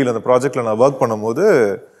 சன் டிவியில் அந்த ப்ராஜெக்ட்ல நான் ஒர்க் பண்ணும்போது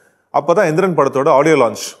அப்போதான் இந்திரன் படத்தோட ஆடியோ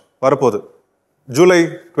லான்ச் வரப்போகுது. ஜூலை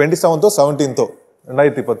 27 17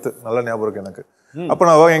 2010 நல்ல ஞாபகம் இருக்கு எனக்கு. அப்போ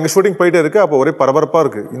நான் எங்க ஷூட்டிங் போயிட்டே இருக்கு. அப்போ ஒரே பரபரப்பா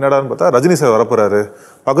இருக்கு. என்னடான்னு பார்த்தா ரஜினி சார் வரப்போறாரு.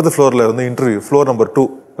 பக்கத்து ஃப்ளோர்ல இருந்து இன்டர்வியூ, ஃப்ளோர் நம்பர் 2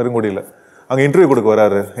 பெருங்குடியில். அங்கே இன்டர்வியூ கொடுக்க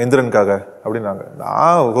வராரு எந்திரனுக்காக அப்படின்னாங்க.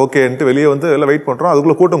 நான் ஓகேன்ட்டு வெளியே வந்து எல்லாம் வெயிட் பண்ணுறோம்.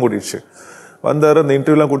 அதுக்குள்ளே கூட்டம் கூட்டிடுச்சு. வந்தார், அந்த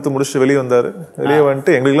இன்டர்வியூலாம் கொடுத்து முடிச்சுட்டு வெளியே வந்தார். வெளியே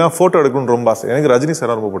வந்துட்டு எங்களுக்குலாம் ஃபோட்டோ எடுக்கணும்னு ரொம்ப ஆசை. எனக்கு ரஜினி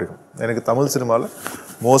சார் ரொம்ப பிடிக்கும். எனக்கு தமிழ் சினிமாவில்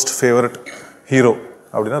மோஸ்ட் ஃபேவரட் ஹீரோ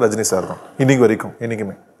அப்படின்னா ரஜினி சார் தான் இன்னைக்கு வரைக்கும்,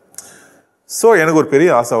 என்றைக்குமே. ஸோ எனக்கு ஒரு பெரிய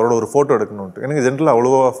ஆசை அவரோட ஒரு ஃபோட்டோ எடுக்கணும்ட்டு. எனக்கு ஜென்ரலாக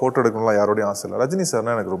அவ்வளோவா ஃபோட்டோ எடுக்கணும்லாம் யாரோடையும் ஆசை இல்லை. ரஜினி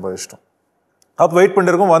சார்னா எனக்கு ரொம்ப இஷ்டம். அப்போ வெயிட்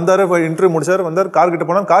பண்ணிருக்கோம். வந்தார், இன்டர்வியூ முடிச்சார், வந்தார், கார் கிட்ட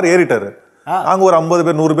போனால் கார் ஏறிட்டார். அங்கே ஒரு 50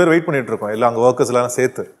 பேர் 100 பேர் வெயிட் பண்ணிட்டு இருக்கோம், எல்லாம் அங்கே ஒர்க்கர்ஸ் எல்லாம்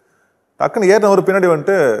சேர்த்து. டக்குன்னு ஏறினவர் பின்னாடி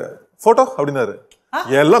வந்துட்டு ஃபோட்டோ அப்படின்னாரு.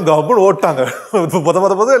 எல்லாம் கவர்மெண்ட் ஓட்டாங்க,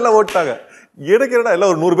 மொத எல்லாம் ஓட்டாங்க. இடக்கிறடா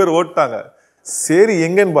எல்லாம் ஒரு 100 பேர் ஓட்டாங்க. சரி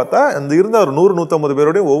எங்கன்னு பார்த்தா அந்த இருந்த ஒரு 100-150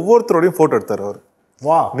 பேரோடையும் ஒவ்வொருத்தரோடையும் ஃபோட்டோ எடுத்தார் அவர்.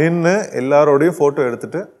 நின்று எல்லாரோடையும் ஃபோட்டோ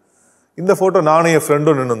எடுத்துட்டு, இந்த ஃபோட்டோ நானும் என்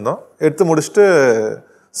ஃப்ரெண்டும் நின்று இருந்தோம். எடுத்து முடிச்சுட்டு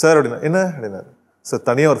சார் அப்படின்னா என்ன அப்படின்னாரு. சார்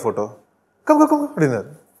தனியாக ஒரு ஃபோட்டோ கம் அப்படின்னாரு.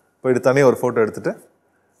 போயிட்டு தனியாக ஒரு ஃபோட்டோ எடுத்துட்டு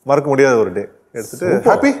மறக்க முடியாத ஒரு டே எடுத்துட்டு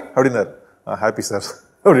ஹாப்பி அப்படின்னாரு. ஹாப்பி சார்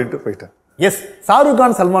அப்படின்ட்டு போயிட்டேன். எஸ், ஷாருக்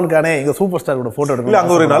கான் சல்மான் கானே எங்க சூப்பர் ஸ்டார் கூட போட்டோ எடுக்கல.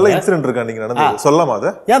 அங்கே ஒரு நல்ல இன்சிடென்ட் இருக்கா நீங்க நடந்தது சொல்லாமா?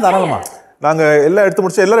 அதை ஏன் தாராளமா. நாங்கள் எல்லாம்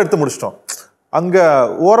எடுத்து முடிச்சிட்டோம். அங்கே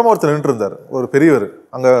ஓரமாக ஒருத்தர் நின்று இருந்தார், ஒரு பெரியவர்,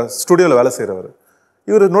 அங்கே ஸ்டுடியோவில் வேலை செய்கிறவர்.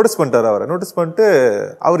 இவர் நோட்டீஸ் பண்ணிட்டார். அவரை நோட்டீஸ் பண்ணிட்டு,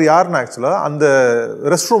 அவர் யாருன்னா ஆக்சுவலாக அந்த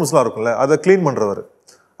ரெஸ்ட் ரூம்ஸ்லாம் இருக்கும்ல, அதை க்ளீன் பண்ணுறவர்.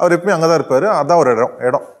 அவர் எப்பவுமே அங்கே தான் இருப்பார், அதான் ஒரு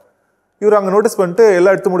இடம். இவர் அங்கே நோட்டீஸ் பண்ணிட்டு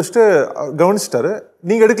எல்லாம் எடுத்து முடிச்சுட்டு கவனிச்சிட்டாரு.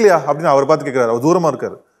 நீங்கள் எடுக்கலையா அப்படின்னு அவரை பார்த்து கேட்குறாரு. அவர் தூரமாக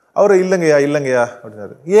இருக்காரு. அவர் இல்லைங்கய்யா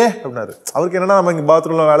அப்படின்னாரு. ஏன் அப்படின்னாரு. அவருக்கு என்னன்னா, நம்ம இங்கே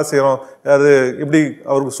பாத்ரூம்லாம் வேலை செய்கிறோம், அது எப்படி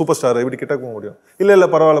அவருக்கு சூப்பர் ஸ்டார் எப்படி கிட்ட போக முடியும்? இல்லை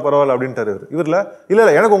பரவாயில்ல அப்படின்ட்டாரு. இவரில்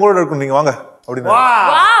இல்லை எனக்கு உங்களோட இருக்கணும், நீங்கள் வாங்க அப்படின்னா.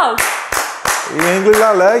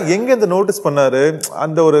 எங்களுக்குலாம் எங்கே இந்த நோட்டீஸ் பண்ணாரு,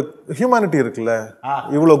 அந்த ஒரு ஹியூமனிட்டி இருக்குல்ல,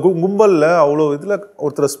 இவ்வளோ கும்பலில் அவ்வளோ இதில்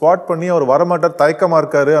ஒருத்தர் ஸ்பாட் பண்ணி அவர் வரமாட்டார், தயக்கமாக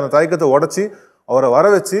இருக்காரு. அந்த தயக்கத்தை உடச்சி அவரை வர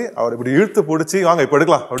வச்சு அவர் இப்படி இழுத்து பிடிச்சி வாங்க இப்போ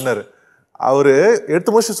எடுக்கலாம் அப்படின்னாரு. அவர்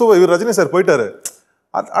எடுத்து முடிச்சு இவர் ரஜினி சார் போயிட்டாரு.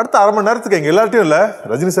 அடுத்த அரை மணி நேரத்துக்கு எங்க எல்லார்ட்டையும் இல்லை,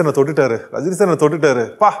 ரஜினி சார் தொட்டுட்டாரு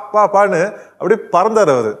பான்னு அப்படியே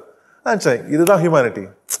பறந்தாரு அவரு. நினைச்சேன் இதுதான் ஹியூமனிட்டி,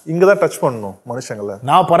 இங்கதான் டச் பண்ணணும் மனுஷங்களை.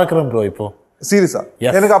 நான் பறக்கிறேன் ப்ரோ இப்போ சீரியஸா.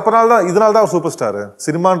 எனக்கு இதனால தான் சூப்பர் ஸ்டார்.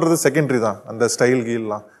 சினிமான்றது செகண்டரி தான், அந்த ஸ்டைல்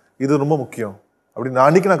கீல்லாம் இது ரொம்ப முக்கியம் அப்படின்னு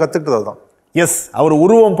அன்னைக்கு நான் கத்துக்கிட்டது அதுதான். எஸ், அவர்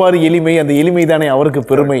உருவம் பாரு எளிமை, அந்த எளிமை தானே அவருக்கு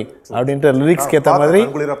பெருமை அப்படின்ற லிரிக்ஸ்க்கு ஏற்ற மாதிரி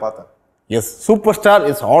பார்த்தேன். S, super star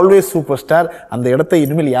is always super star. அந்த இடத்தை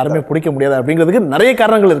இனிமேல் யாருமே பிடிக்க முடியாது அப்படிங்கிறதுக்கு நிறைய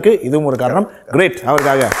காரணங்கள் இருக்கு, இதுவும் ஒரு காரணம். கிரேட்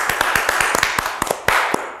அவருக்காக.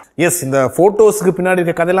 எஸ், இந்த போட்டோஸ்க்கு பின்னாடி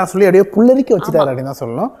இருக்க கதையெல்லாம் சொல்லி அப்படியே புல்லரிக்க வச்சுட்டாரு அப்படின்னு தான்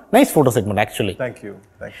சொல்லணும். Nice photo segment actually. Thank you.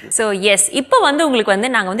 So S, இப்போ உங்களுக்கு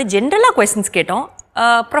நாங்கள் ஜென்ரலாக கொஸ்டின்ஸ் கேட்டோம்,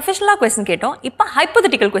 ப்ரொஃபஷனலாக கொஸ்டின் கேட்டோம். இப்போ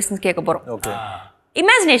ஹைப்போதெட்டிக்கல் கொஸ்டின்ஸ் கேட்க போகிறோம். Okay,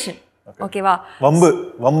 imagination. ஓகேவா?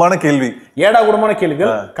 வம்பான கேள்வி, ஏடா கூடமான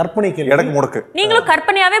கேள்விகள், கற்பனை கேள்வி, எனக்கு முடக்கு. நீங்களும்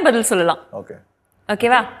கற்பனையாவே பதில் சொல்லலாம்.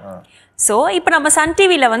 ஓகேவா? சோ இப்போ நம்ம சன்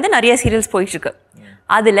டிவில நிறைய சீரியல்ஸ் போயிட்டு இருக்கு.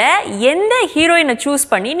 அதுல எந்த ஹீரோயினை சூஸ்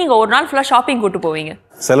பண்ணி நீங்க ஒரு நாள் ஃபுல்லா ஷாப்பிங் கூட்டு போவீங்க?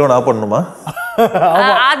 செலவு நான் பண்ணணுமா?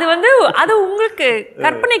 அது அது உங்களுக்கு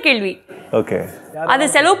கற்பனை கேள்வி. ஓகே, அது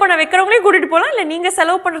செலவு பண்ண வைக்கிறவங்களையும் கூட்டிட்டு போலாம், இல்ல நீங்க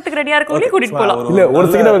செலவு பண்றதுக்கு ரெடியா இருக்கவங்களையும் கூட்டிட்டு போலாம். இல்ல ஒரு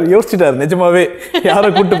செகண்ட் அவர் யோசிச்சிட்டாரு நிஜமாவே யாரை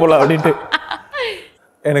கூட்டிட்டு போலாம் அப்படின்ட்டு.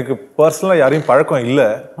 எனக்கு பர்சனலா யாரையும் பழக்கம் இல்ல,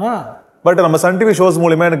 பட் நம்ம சன் டிவி ஷோஸ்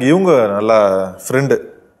மூலமா எனக்கு இவங்க நல்ல ஃப்ரெண்டு.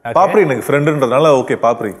 பாப்ரி எனக்கு ஃப்ரெண்டுன்றதுனால ஓகே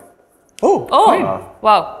பாப்ரி.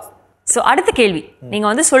 வாவ். ஸோ அடுத்த கேள்வி,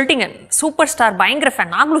 நீங்க சொல்லிட்டீங்க சூப்பர் ஸ்டார் பயங்கர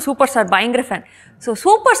ஃபேன், நாங்களும் சூப்பர் ஸ்டார் பயங்கர ஃபேன். ஸோ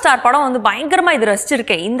சூப்பர் ஸ்டார் படம் பயங்கரமா இது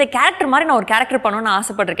ரசிச்சிருக்கேன், இந்த கேரக்டர் மாதிரி நான் ஒரு கேரக்டர் பண்ணணும்னு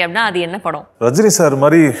ஆசைப்பட்டிருக்கேன் அப்படின்னா அது என்ன படம்? ரஜினி சார்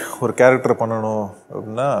மாதிரி ஒரு கேரக்டர் பண்ணணும்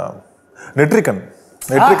அப்படின்னா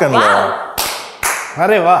நெட்ரிகன்ல.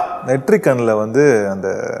 அரே வா. நெட்ரிகன்ல அந்த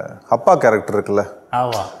அப்பா கேரக்டர் இருக்குல்ல,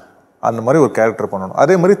 அந்த மாதிரி ஒரு கேரக்டர் பண்ணணும்.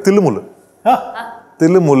 அதே மாதிரி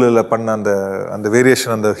தில்லுமுல்லுல பண்ண அந்த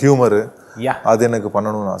வேரியேஷன், அந்த ஹியூமரு, அது எனக்கு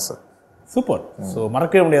பண்ணணும்னு ஆசை. சூப்பர். ஸோ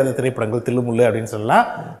மறக்கவே முடியாத திரைப்படங்கள் தில்லுமுல்லு அப்படின்னு சொல்லலாம்.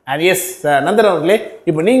 அண்ட் எஸ் நந்தன் அவர்களே,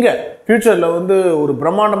 இப்போ நீங்கள் ஃபியூச்சரில் ஒரு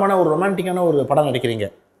பிரம்மாண்டமான ஒரு ரொமான்டிக்கான ஒரு படம் நடிக்கிறீங்க,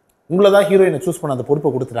 உங்களை தான் ஹீரோயினை சூஸ் பண்ண அந்த பொறுப்பை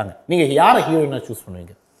கொடுத்துட்டாங்க, நீங்கள் யாரை ஹீரோயினாக சூஸ்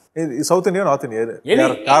பண்ணுவீங்க? சவுத் இந்தியா, நார்த் இந்தியா,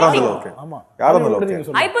 யாராவது ஓகே. ஆமா, யாராவது ஓகே.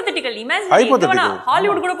 ஹைப்போதெட்டிக்கல் இமேஜின்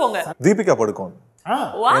ஹாலிவுட் கூட போங்க. தீபிகா படுகோன்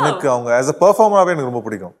எனக்கு அவங்க as a performer-ஆவே எனக்கு ரொம்ப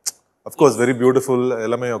பிடிக்கும். of course very beautiful,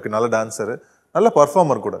 எல்லாமே ஓகே, நல்ல டான்சர், நல்ல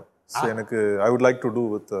பெர்ஃபார்மர் கூட. So எனக்கு I would like to do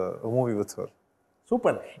with a movie with her.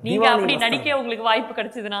 Super. நீங்க அப்படி நடிக்க உங்களுக்கு வாய்ப்பு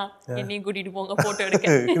கிடைச்சதுனா என்னையும் கூட்டிட்டு போங்க போட்டோ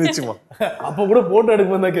எடுக்க. நிச்சயமா. அப்ப கூட போட்டோ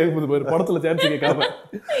எடுக்க வந்தா கேக்குது பாரு, படத்துல சான்ஸ் கேட்காம.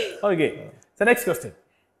 Okay, so next question.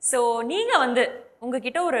 So நீங்க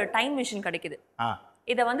உங்ககிட்ட ஒரு டைம் மிஷின் கிடைக்குது,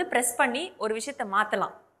 இதை பிரஸ் பண்ணி ஒரு விஷயத்தை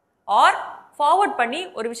மாத்தலாம், ஆர் ஃபார்வர்ட் பண்ணி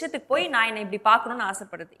ஒரு விஷயத்துக்கு போய் நான் என்ன இப்படி பார்க்கணும்னு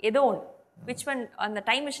ஆசைப்படுறது, ஏதோ ஒன்று. Which one? அந்த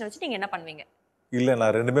டைம் மிஷின் வச்சு நீங்க என்ன பண்ணுவீங்க? இல்ல,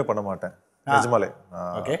 நான் ரெண்டுமே பண்ண மாட்டேன் நிஜமாலே.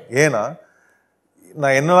 ஓகே. ஏன்னா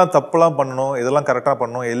நான் என்னெல்லாம் தப்புலாம் பண்ணணும், இதெல்லாம் கரெக்டாக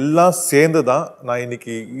பண்ணணும், எல்லாம் சேர்ந்து தான் நான்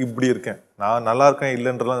இன்னைக்கு இப்படி இருக்கேன். நான் நல்லா இருக்கேன்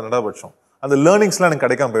இல்லைன்றதுலாம் ரெண்டாவது பட்சம். அந்த லேர்னிங்ஸ்லாம் எனக்கு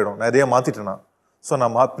கிடைக்காம போயிடும். நான் எதையா மாற்றிட்டேன்னா. ஸோ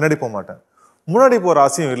நான் பின்னாடி போக மாட்டேன். முன்னாடி போகிற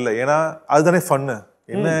ஆசையும் இல்லை. ஏன்னா அதுதானே ஃபன்னு.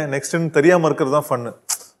 என்ன நெக்ஸ்ட்னு தெரியாமல் இருக்கிறது தான் ஃபன்னு.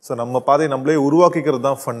 ஸோ நம்ம பாதையை நம்மளே உருவாக்கிக்கிறது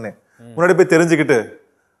தான் ஃபன்னு. முன்னாடி போய் தெரிஞ்சுக்கிட்டு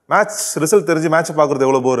மேட்ச் ரிசல்ட் தெரிஞ்சு மேட்ச் பார்க்குறது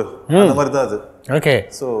எவ்வளோ போரு, அந்த மாதிரி தான் அது. Okay,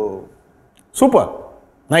 so super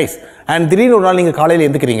nice. And திடீர்னு ஒரு நாள் நீங்கள் காலையில்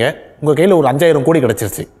எழுந்துக்கிறீங்க, உங்கள் கையில் ஒரு 5000 கோடி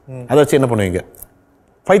கிடச்சிருச்சு. அதை வச்சு என்ன பண்ணுவீங்க?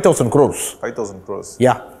 5000 crores. 5000 crores.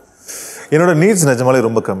 யா, என்னோட நீட்ஸ் நிஜமாலே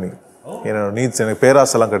ரொம்ப கம்மி. என்னோட நீட்ஸ் எனக்கு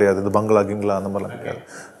பேராசெல்லாம் கிடையாது. இந்த பங்களா கிங்களா அந்த மாதிரிலாம் கிடையாது.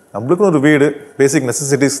 நம்மளுக்குன்னு ஒரு வீடு, பேசிக்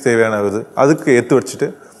நெசசிட்டிஸ் தேவையான இது, அதுக்கு எடுத்து வச்சுட்டு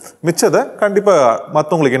மிச்சதை கண்டிப்பாக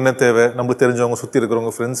மற்றவங்களுக்கு என்ன தேவை, நம்மளுக்கு தெரிஞ்சவங்க சுற்றி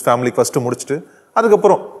இருக்கிறவங்க ஃப்ரெண்ட்ஸ் ஃபேமிலிக்கு ஃபஸ்ட்டு முடிச்சுட்டு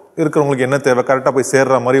அதுக்கப்புறம் இருக்கிறவங்களுக்கு என்ன தேவை கரெக்டாக போய்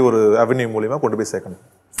சேர்ற மாதிரி ஒரு அவென்யூ மூலியமாக கொண்டு போய் சேர்க்கணும்.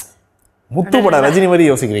 முத்துப்பட ரஜினி மாதிரி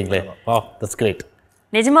யோசிக்கிறீங்களே. வா, தட்ஸ் கிரேட்.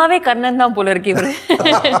 நிஜமாவே கர்ணன் தான் போல இருக்கு இவரு.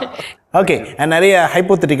 ஓகே, நிறைய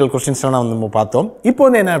ஹைப்போதெட்டிக்கல் கொஸ்டின்ஸ்லாம் நம்ம பார்த்தோம். இப்போ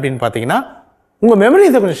வந்து என்ன அப்படின்னு பார்த்தீங்கன்னா, உங்கள்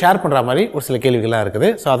மெமரிஸை கொஞ்சம் ஷேர் பண்ணுற மாதிரி ஒரு சில கேள்விகள்லாம் இருக்குது.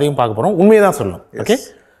 ஸோ அதையும் பார்க்க போகிறோம். உண்மையை தான் சொல்லணும். ஓகே,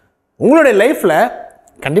 உங்களுடைய லைஃப்பில்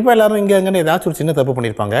கண்டிப்பாக எல்லாரும் இங்கே அங்கே ஏதாச்சும் ஒரு சின்ன தப்பு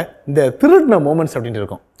பண்ணியிருப்பாங்க. இந்த திருடின மூமெண்ட்ஸ் அப்படின்ட்டு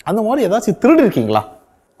இருக்கும். அந்த மாதிரி ஏதாச்சும் திருடி இருக்கீங்களா?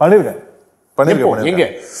 பண்ணியிருக்கேன். எங்க?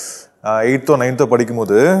 8th or 9th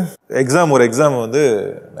படிக்கும்போது ஒரு எக்ஸாம் வந்து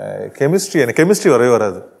கெமிஸ்ட்ரி, எனக்கு கெமிஸ்ட்ரி வரவே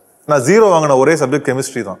வராது. நான் 0 வாங்கின ஒரே சப்ஜெக்ட்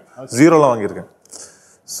கெமிஸ்ட்ரி தான். 0லாம் வாங்கியிருக்கேன்.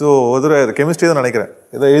 ஸோ ஒரு கெமிஸ்ட்ரி தான் நினைக்கிறேன்.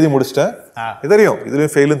 இதை எழுதி முடிச்சிட்டேன். இது தெரியும்,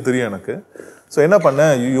 இதுலேயும் ஃபெயிலுன்னு தெரியும் எனக்கு. ஸோ என்ன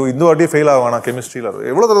பண்ணேன், ஐயோ இந்த வாட்டியும் ஃபெயில் ஆவானா கெமிஸ்ட்ரியில்,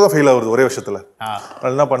 எவ்வளோ தடவை தான் ஃபெயில் ஆகுது ஒரே வருஷத்தில்.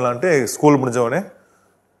 அது என்ன பண்ணலான்ட்டு ஸ்கூல் முடிஞ்சவொடனே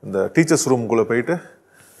இந்த டீச்சர்ஸ் ரூமுக்குள்ளே போயிட்டு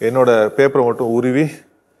என்னோட பேப்பரை மட்டும் உருவி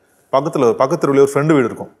பக்கத்தில் ஒரு ஃப்ரெண்டு வீடு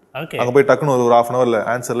இருக்கும், அங்கே போய் டக்குன்னு ஒரு 1/2 hourல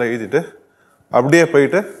ஆன்சர்லாம் எழுதிட்டு அப்படியே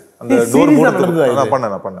போயிட்டு அந்த டோர் மூட நான்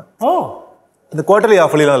பண்ணேன். இந்த குவார்டர்லி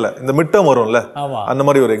ஆஃப்லாம் இல்லை, இந்த மிட் டேர்ம் வரும்ல, அந்த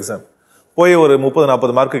மாதிரி ஒரு எக்ஸாம் போய் ஒரு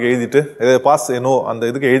 30-40 மார்க்குக்கு எழுதிட்டு பாஸ் என்னோ அந்த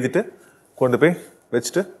இதுக்கு எழுதிட்டு கொண்டு போய்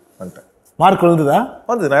வச்சுட்டு வந்துட்டேன். மார்க் விழுந்ததா?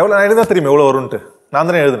 வந்து நான் எழுதா தெரியுமா எவ்வளோ வரும்ன்ட்டு, நான்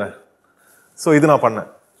தானே எழுதினேன். ஸோ இது நான் பண்ணேன்.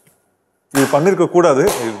 இது பண்ணியிருக்க கூடாது.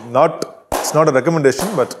 It's not a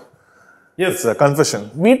recommendation, but S confession.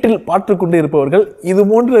 வீட்டில் பாற்றுக்கொண்டு இருப்பவர்கள் இது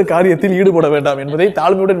போன்ற காரியத்தில் ஈடுபட வேண்டாம் என்பதை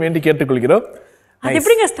தாழ்மையுடன் வேண்டி கேட்டுக்கொள்கிறோம். அது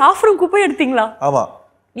எப்படிங்க ஸ்டாஃப் ரூம் குப்பை எடுத்தீங்களா? ஆமா.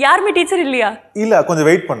 யாருமே டீச்சர் இல்லையா? இல்ல, கொஞ்சம்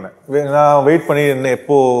வெயிட் பண்ணேன். நான் வெயிட் பண்ணி என்ன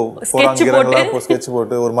எப்போ போறாங்க ஸ்கெட்ச்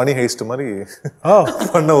போட்டு ஒரு மணி ஹெய்ஸ்ட் மாதிரி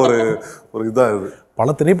பண்ண ஒரு இதான் இது.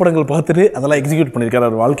 பல திரைப்படங்கள் பார்த்துட்டு அதெல்லாம் எக்ஸிக்யூட் பண்ணியிருக்காரு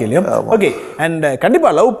அவர் வாழ்க்கையிலையும். ஓகே, அண்ட்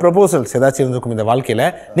கண்டிப்பாக லவ் ப்ரப்போசல்ஸ் ஏதாச்சும் இருந்திருக்கும் இந்த வாழ்க்கையில்.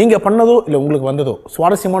 நீங்கள் பண்ணதோ இல்லை உங்களுக்கு வந்ததோ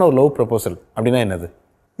சுவாரஸ்யமான ஒரு லவ் ப்ரப்போசல் அப்படின்னா என்னது?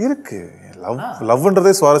 இருக்கு.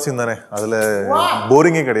 லவ்ன்றதே சுவாரஸ்யம் தானே, அதில்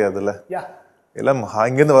போரிங்கே கிடையாதுல்ல. எல்லாம்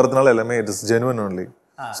அங்கேருந்து வரதுனால எல்லாமே it is genuine only.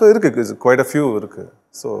 So இருக்கு, குவைட் அ ஃபியூ இருக்கு.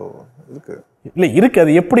 ஸோ இருக்கு. இல்லை இருக்கு,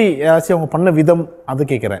 அது எப்படி ஏதாச்சும் அவங்க பண்ண விதம் அது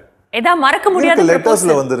கேட்குறேன். ஏதாவது மறக்க முடியாத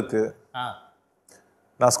லெட்டர்ஸில் வந்திருக்கு.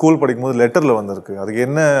 நான் ஸ்கூல் படிக்கும்போது லெட்டரில் வந்திருக்கு. அதுக்கு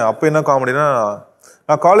என்ன அப்போ என்ன காமெடினா,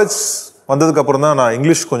 நான் காலேஜ் வந்ததுக்கு அப்புறம் தான் நான்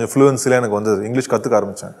இங்கிலீஷ் கொஞ்சம் ஃப்ளூயன்ஸில் எனக்கு வந்தது. இங்கிலீஷ் கற்றுக்க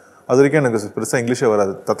ஆரம்பித்தேன். அது வரைக்கும் எனக்கு பெருசாக இங்கிலீஷே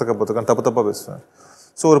வராது. தப்பாக பேசுவேன்.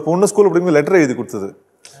 ஸோ ஒரு பொண்ணு ஸ்கூல் படிக்கும்போது லெட்டர் எழுதி கொடுத்தது.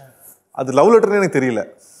 அது லவ் லெட்டர்னு எனக்கு தெரியல.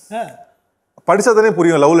 படித்தா தானே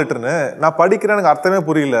புரியும் லவ் லெட்டர்னு. நான் படிக்கிறேன், எனக்கு அர்த்தமே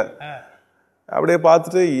புரியல. அப்படியே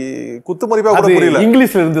பார்த்துட்டு குத்து மதிப்பாக கூட புரியல.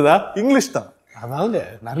 இங்கிலீஷில் இருந்ததா? இங்கிலீஷ் தான். அதாவது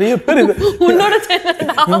நிறைய பேர் இந்த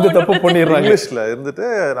தப்பு பண்ணிடுறாங்க. இங்கிலீஷ்ல இருந்துட்டு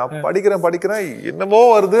நான் படிக்கிறேன் என்னமோ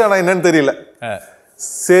வருது, ஆனா என்னன்னு தெரியல.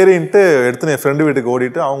 சரின்ட்டு எடுத்து என் ஃப்ரெண்டு வீட்டுக்கு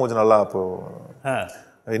ஓடிட்டு அவங்க கொஞ்சம் நல்லா அப்போ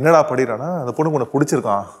என்னடா படிக்கிறானா அந்த பொண்ணுக்கு உன்னை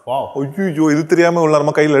பிடிச்சிருக்கான். ஐயோ இது தெரியாம உள்ள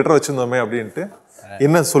நம்ம கையில் லெட்டர் வச்சிருந்தோமே அப்படின்ட்டு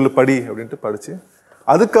என்ன சொல்லு படி அப்படின்ட்டு படிச்சு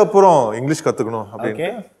அதுக்கப்புறம் இங்கிலீஷ் கத்துக்கணும் அப்படின்ட்டு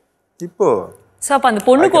இப்போ அந்த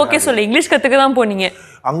பொண்ணுக்கு ஓகே சொல்லு இங்கிலீஷ் கத்துக்க தான் போனீங்க.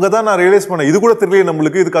 அங்கதான் நான் ரியலைஸ் பண்ணேன், இது கூட தெரியல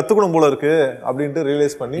நம்மளுக்கு, இது கத்துக்கணும் போல இருக்கு அப்படின்ட்டு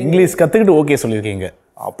ரியலைஸ் பண்ணி இங்கிலீஷ் கத்துக்கிட்டு ஓகே சொல்லியிருக்கீங்க.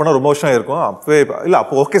 அப்பனா ரொம்ப வருஷம் இருக்கும். அப்பவே இல்ல,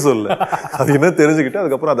 அப்போ ஓகே சொல்லல, அது என்ன தெரிஞ்சுக்கிட்டு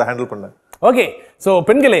அதுக்கப்புறம் அதை ஹேண்டில் பண்ணேன். ஓகே, ஸோ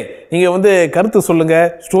பெண்களே நீங்க கருத்து சொல்லுங்க,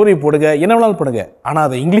 ஸ்டோரி போடுங்க, என்ன வேணாலும் போடுங்க, ஆனா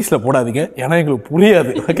அதை இங்கிலீஷ்ல போடாதீங்க, ஏன்னா எங்களுக்கு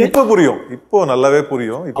புரியாது. இப்போ புரியும், இப்போ நல்லாவே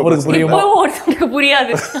புரியும். அவருக்கு புரியுமா?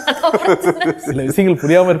 புரியாது. சில விஷயங்கள்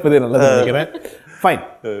புரியாம இருப்பதே நல்லது நினைக்கிறேன். ஃபைன்.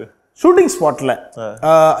 ஷூட்டிங் ஸ்பாட்ல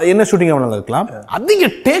என்ன ஷூட்டிங் வேணாலும் இருக்கலாம், அதிக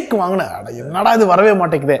டேக் வாங்கின என்னடா இது வரவே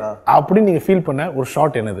மாட்டேங்குதே அப்படின்னு நீங்க ஃபீல் பண்ண ஒரு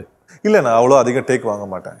ஷாட் என்னது? இல்ல, நான் அவ்வளோ அதிகம் டேக் வாங்க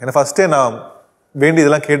மாட்டேன். ஏன்னா ஃபர்ஸ்டே நான்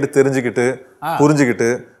வேண்டியதெல்லாம் கேட்டு தெரிஞ்சுக்கிட்டு புரிஞ்சுக்கிட்டு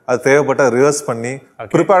அது தேவைப்பட்ட ரிவர்ஸ் பண்ணி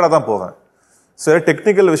ப்ரிப்பேர்டாக தான் போவேன். ஸோ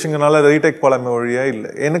டெக்னிக்கல் விஷயங்களால ரீடேக் போலாமே வழியா இல்லை,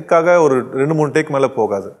 எனக்காக ஒரு 2-3 டேக் மேலே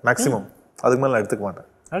போகாது மேக்ஸிமம், அதுக்கு மேலே நான் எடுத்துக்க மாட்டேன்.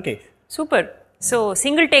 Okay, super. So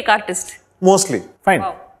single take artist mostly. Fine.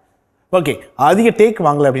 Okay, அதிக டேக்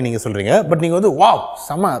வாங்கலை அப்படின்னு நீங்கள் சொல்கிறீங்க. பட் நீங்கள் வாவ்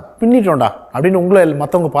செம்ம பின்னிட்டோண்டா அப்படின்னு உங்களை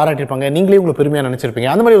மற்றவங்க பாராட்டியிருப்பாங்க, நீங்களே உங்களை பெருமையாக நினச்சிருப்பீங்க.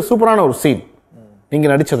 அந்த மாதிரி ஒரு சூப்பரான ஒரு சீன்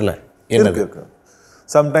நீங்கள் நடித்ததில் என்னது?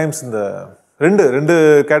 சம்டைம்ஸ் இந்த ரெண்டு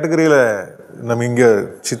கேட்டகரியில் நம்ம இங்கே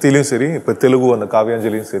சித்திலையும் சரி இப்போ தெலுங்கு அந்த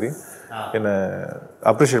காவியாஞ்சலியும் சரி என்னை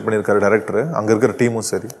அப்ரிஷியேட் பண்ணியிருக்காரு டைரக்டர், அங்கே இருக்கிற டீமும்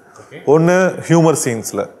சரி. ஒன்று ஹியூமர்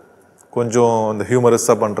சீன்ஸில் கொஞ்சம் இந்த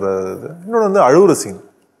ஹியூமரஸாக பண்ணுறது, இன்னொன்று வந்து அழுவுற சீன்.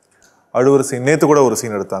 நேற்று கூட ஒரு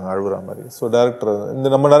சீன் எடுத்தாங்க அழுவுற மாதிரி. ஸோ டேரக்டர்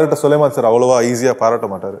நம்ம டேரக்டர் சுலைமான் சார் அவ்வளோவா ஈஸியாக பாராட்ட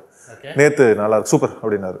மாட்டார். நேற்று நல்லா சூப்பர்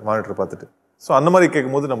அப்படின்னாரு மானிட்டர் பார்த்துட்டு. ஸோ அந்த மாதிரி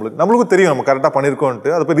கேட்கும்போது நம்மளுக்கும் தெரியும் நம்ம கரெக்டாக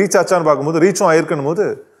பண்ணியிருக்கோன்ட்டு. அதை போய் ரீச் ஆச்சான்னு பார்க்கும்போது ரீச்சும் ஆயிருக்கணும் போது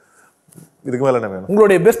இதுக்கு மேலே என்ன வேணும்.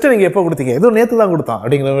 உங்களுடைய பெஸ்ட்டை நீங்கள் எப்போ கொடுத்தீங்க? ஏதோ நேற்று தான் கொடுத்தான்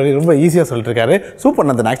அப்படிங்கிற மாதிரி ரொம்ப ஈஸியாக சொல்லிட்டு இருக்காரு. சூப்பர்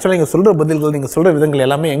நந்தன். ஆக்சுவலாக நீங்கள் சொல்கிற பதில்கள், நீங்கள் சொல்கிற விதங்கள்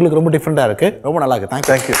எல்லாமே எங்களுக்கு ரொம்ப டிஃப்ரெண்ட்டாக இருக்குது. ரொம்ப நல்லா இருக்குது.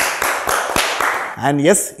 தேங்க்யூ. அண்ட்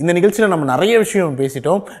எஸ், இந்த நிகழ்ச்சியில் நம்ம நிறைய விஷயம்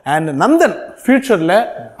பேசிட்டோம். அண்ட் நந்தன் ஃபியூச்சரில்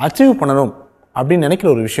அச்சீவ் பண்ணணும் அப்படின்னு நினைக்கிற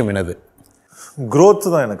ஒரு விஷயம் என்னது? க்ரோத்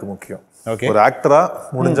தான் எனக்கு முக்கியம். ஓகே, ஒரு ஆக்டரா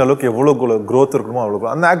முடிஞ்ச அளவுக்கு எவ்வளோ க்ரோத் இருக்கணுமோ அவ்வளோ.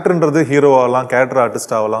 அந்த ஆக்டர்ன்றது ஹீரோ ஆகலாம், கேரக்டர்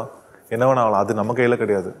ஆர்டிஸ்ட் ஆகலாம், என்ன வேணா ஆகலாம், அது நம்ம கையில்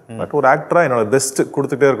கிடையாது. பட் ஒரு ஆக்டரா என்னோட பெஸ்ட்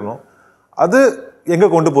கொடுத்துட்டே இருக்கணும். அது எங்கே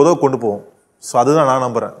கொண்டு போதோ கொண்டு போவோம். ஸோ அதுதான் நான்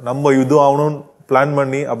நம்புகிறேன். நம்ம இது ஆகணும்னு பிளான்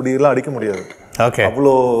பண்ணி அப்படிலாம் அடிக்க முடியாது. ஓகே,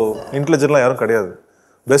 அவ்வளோ இன்டெலிஜென்ட்லாம் யாரும் கிடையாது.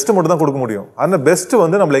 பெஸ்ட்டு மட்டும் தான் கொடுக்க முடியும். அந்த பெஸ்ட்டு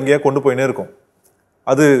வந்து நம்மளை எங்கேயா கொண்டு போயினே இருக்கும்.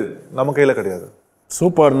 அது நம்ம கையில் கிடையாது.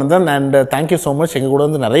 Super Nandan. And thank you so much. எங்கள் கூட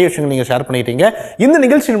வந்து நிறைய விஷயங்கள் நீங்கள் ஷேர் பண்ணிட்டீங்க. இந்த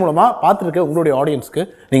நிகழ்ச்சியின் மூலமாக பார்த்துருக்க உங்களுடைய ஆடியன்ஸ்க்கு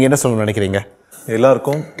நீங்கள் என்ன சொல்லணும்னு நினைக்கிறீங்க?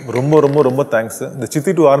 எல்லாருக்கும் ரொம்ப ரொம்ப ரொம்ப தேங்க்ஸ். இந்த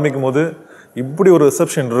சித்தி 2 ஆரம்பிக்கும் போது இப்படி ஒரு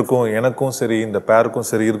ரிசப்ஷன் இருக்கும், எனக்கும் சரி இந்த பேருக்கும்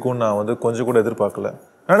சரி இருக்கும்னு நான் வந்து கொஞ்சம் கூட எதிர்பார்க்கல.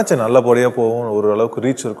 நினச்சேன் நல்லபடியாக போகும், ஒரு அளவுக்கு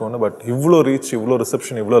ரீச் இருக்கும்னு. பட் இவ்வளோ ரீச், இவ்வளோ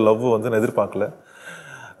ரிசப்ஷன், இவ்வளோ லவ் வந்து நான் எதிர்பார்க்கல.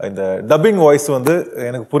 இந்த டப்பிங் வாய்ஸ் வந்து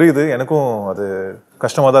எனக்கு புரியுது, எனக்கும் அது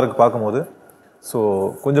கஷ்டமாக தான் இருக்குது பார்க்கும்போது. ஸோ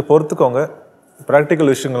கொஞ்சம் பொறுத்துக்கோங்க.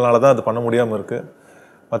 ப்ராக்டிக்கல் விஷயங்கள்னால தான் அது பண்ண முடியாமல் இருக்குது.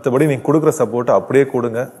 மற்றபடி நீங்கள் கொடுக்குற சப்போர்ட்டை அப்படியே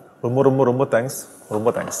கொடுங்க. ரொம்ப ரொம்ப ரொம்ப தேங்க்ஸ், ரொம்ப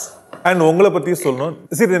தேங்க்ஸ். அண்ட் உங்களை பற்றியும் சொல்லணும்.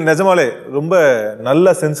 சரி, நிஜமாலே ரொம்ப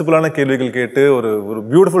நல்ல சென்சிபிளான கேள்விகள் கேட்டு ஒரு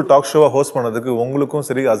பியூட்டிஃபுல் டாக் ஷோவாக ஹோஸ்ட் பண்ணதுக்கு உங்களுக்கும்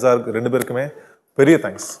சரி அசாருக்கு 2 பேருக்குமே பெரிய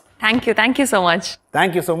thanks. Thank you so much.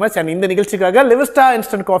 Thank you so much. And இந்த நிகழ்ச்சிக்காக லிவிஸ்டா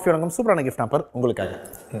இன்ஸ்டன்ட் காஃபி வழங்கும் சூப்பரான கிஃப்ட் ஆஃபர் உங்களுக்காக.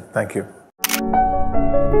 தேங்க்யூ.